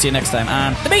listening. We'll see you next time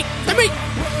on The Meet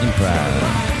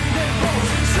Improv.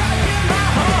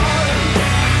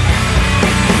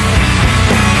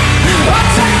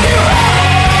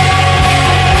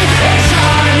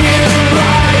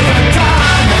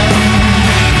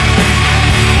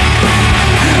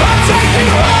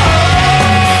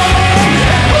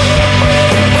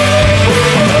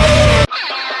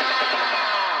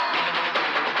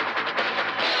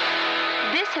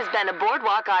 This has been a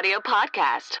Boardwalk Audio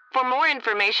podcast. For more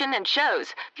information and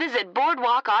shows, visit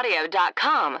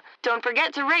boardwalkaudio.com. Don't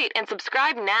forget to rate and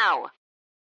subscribe now.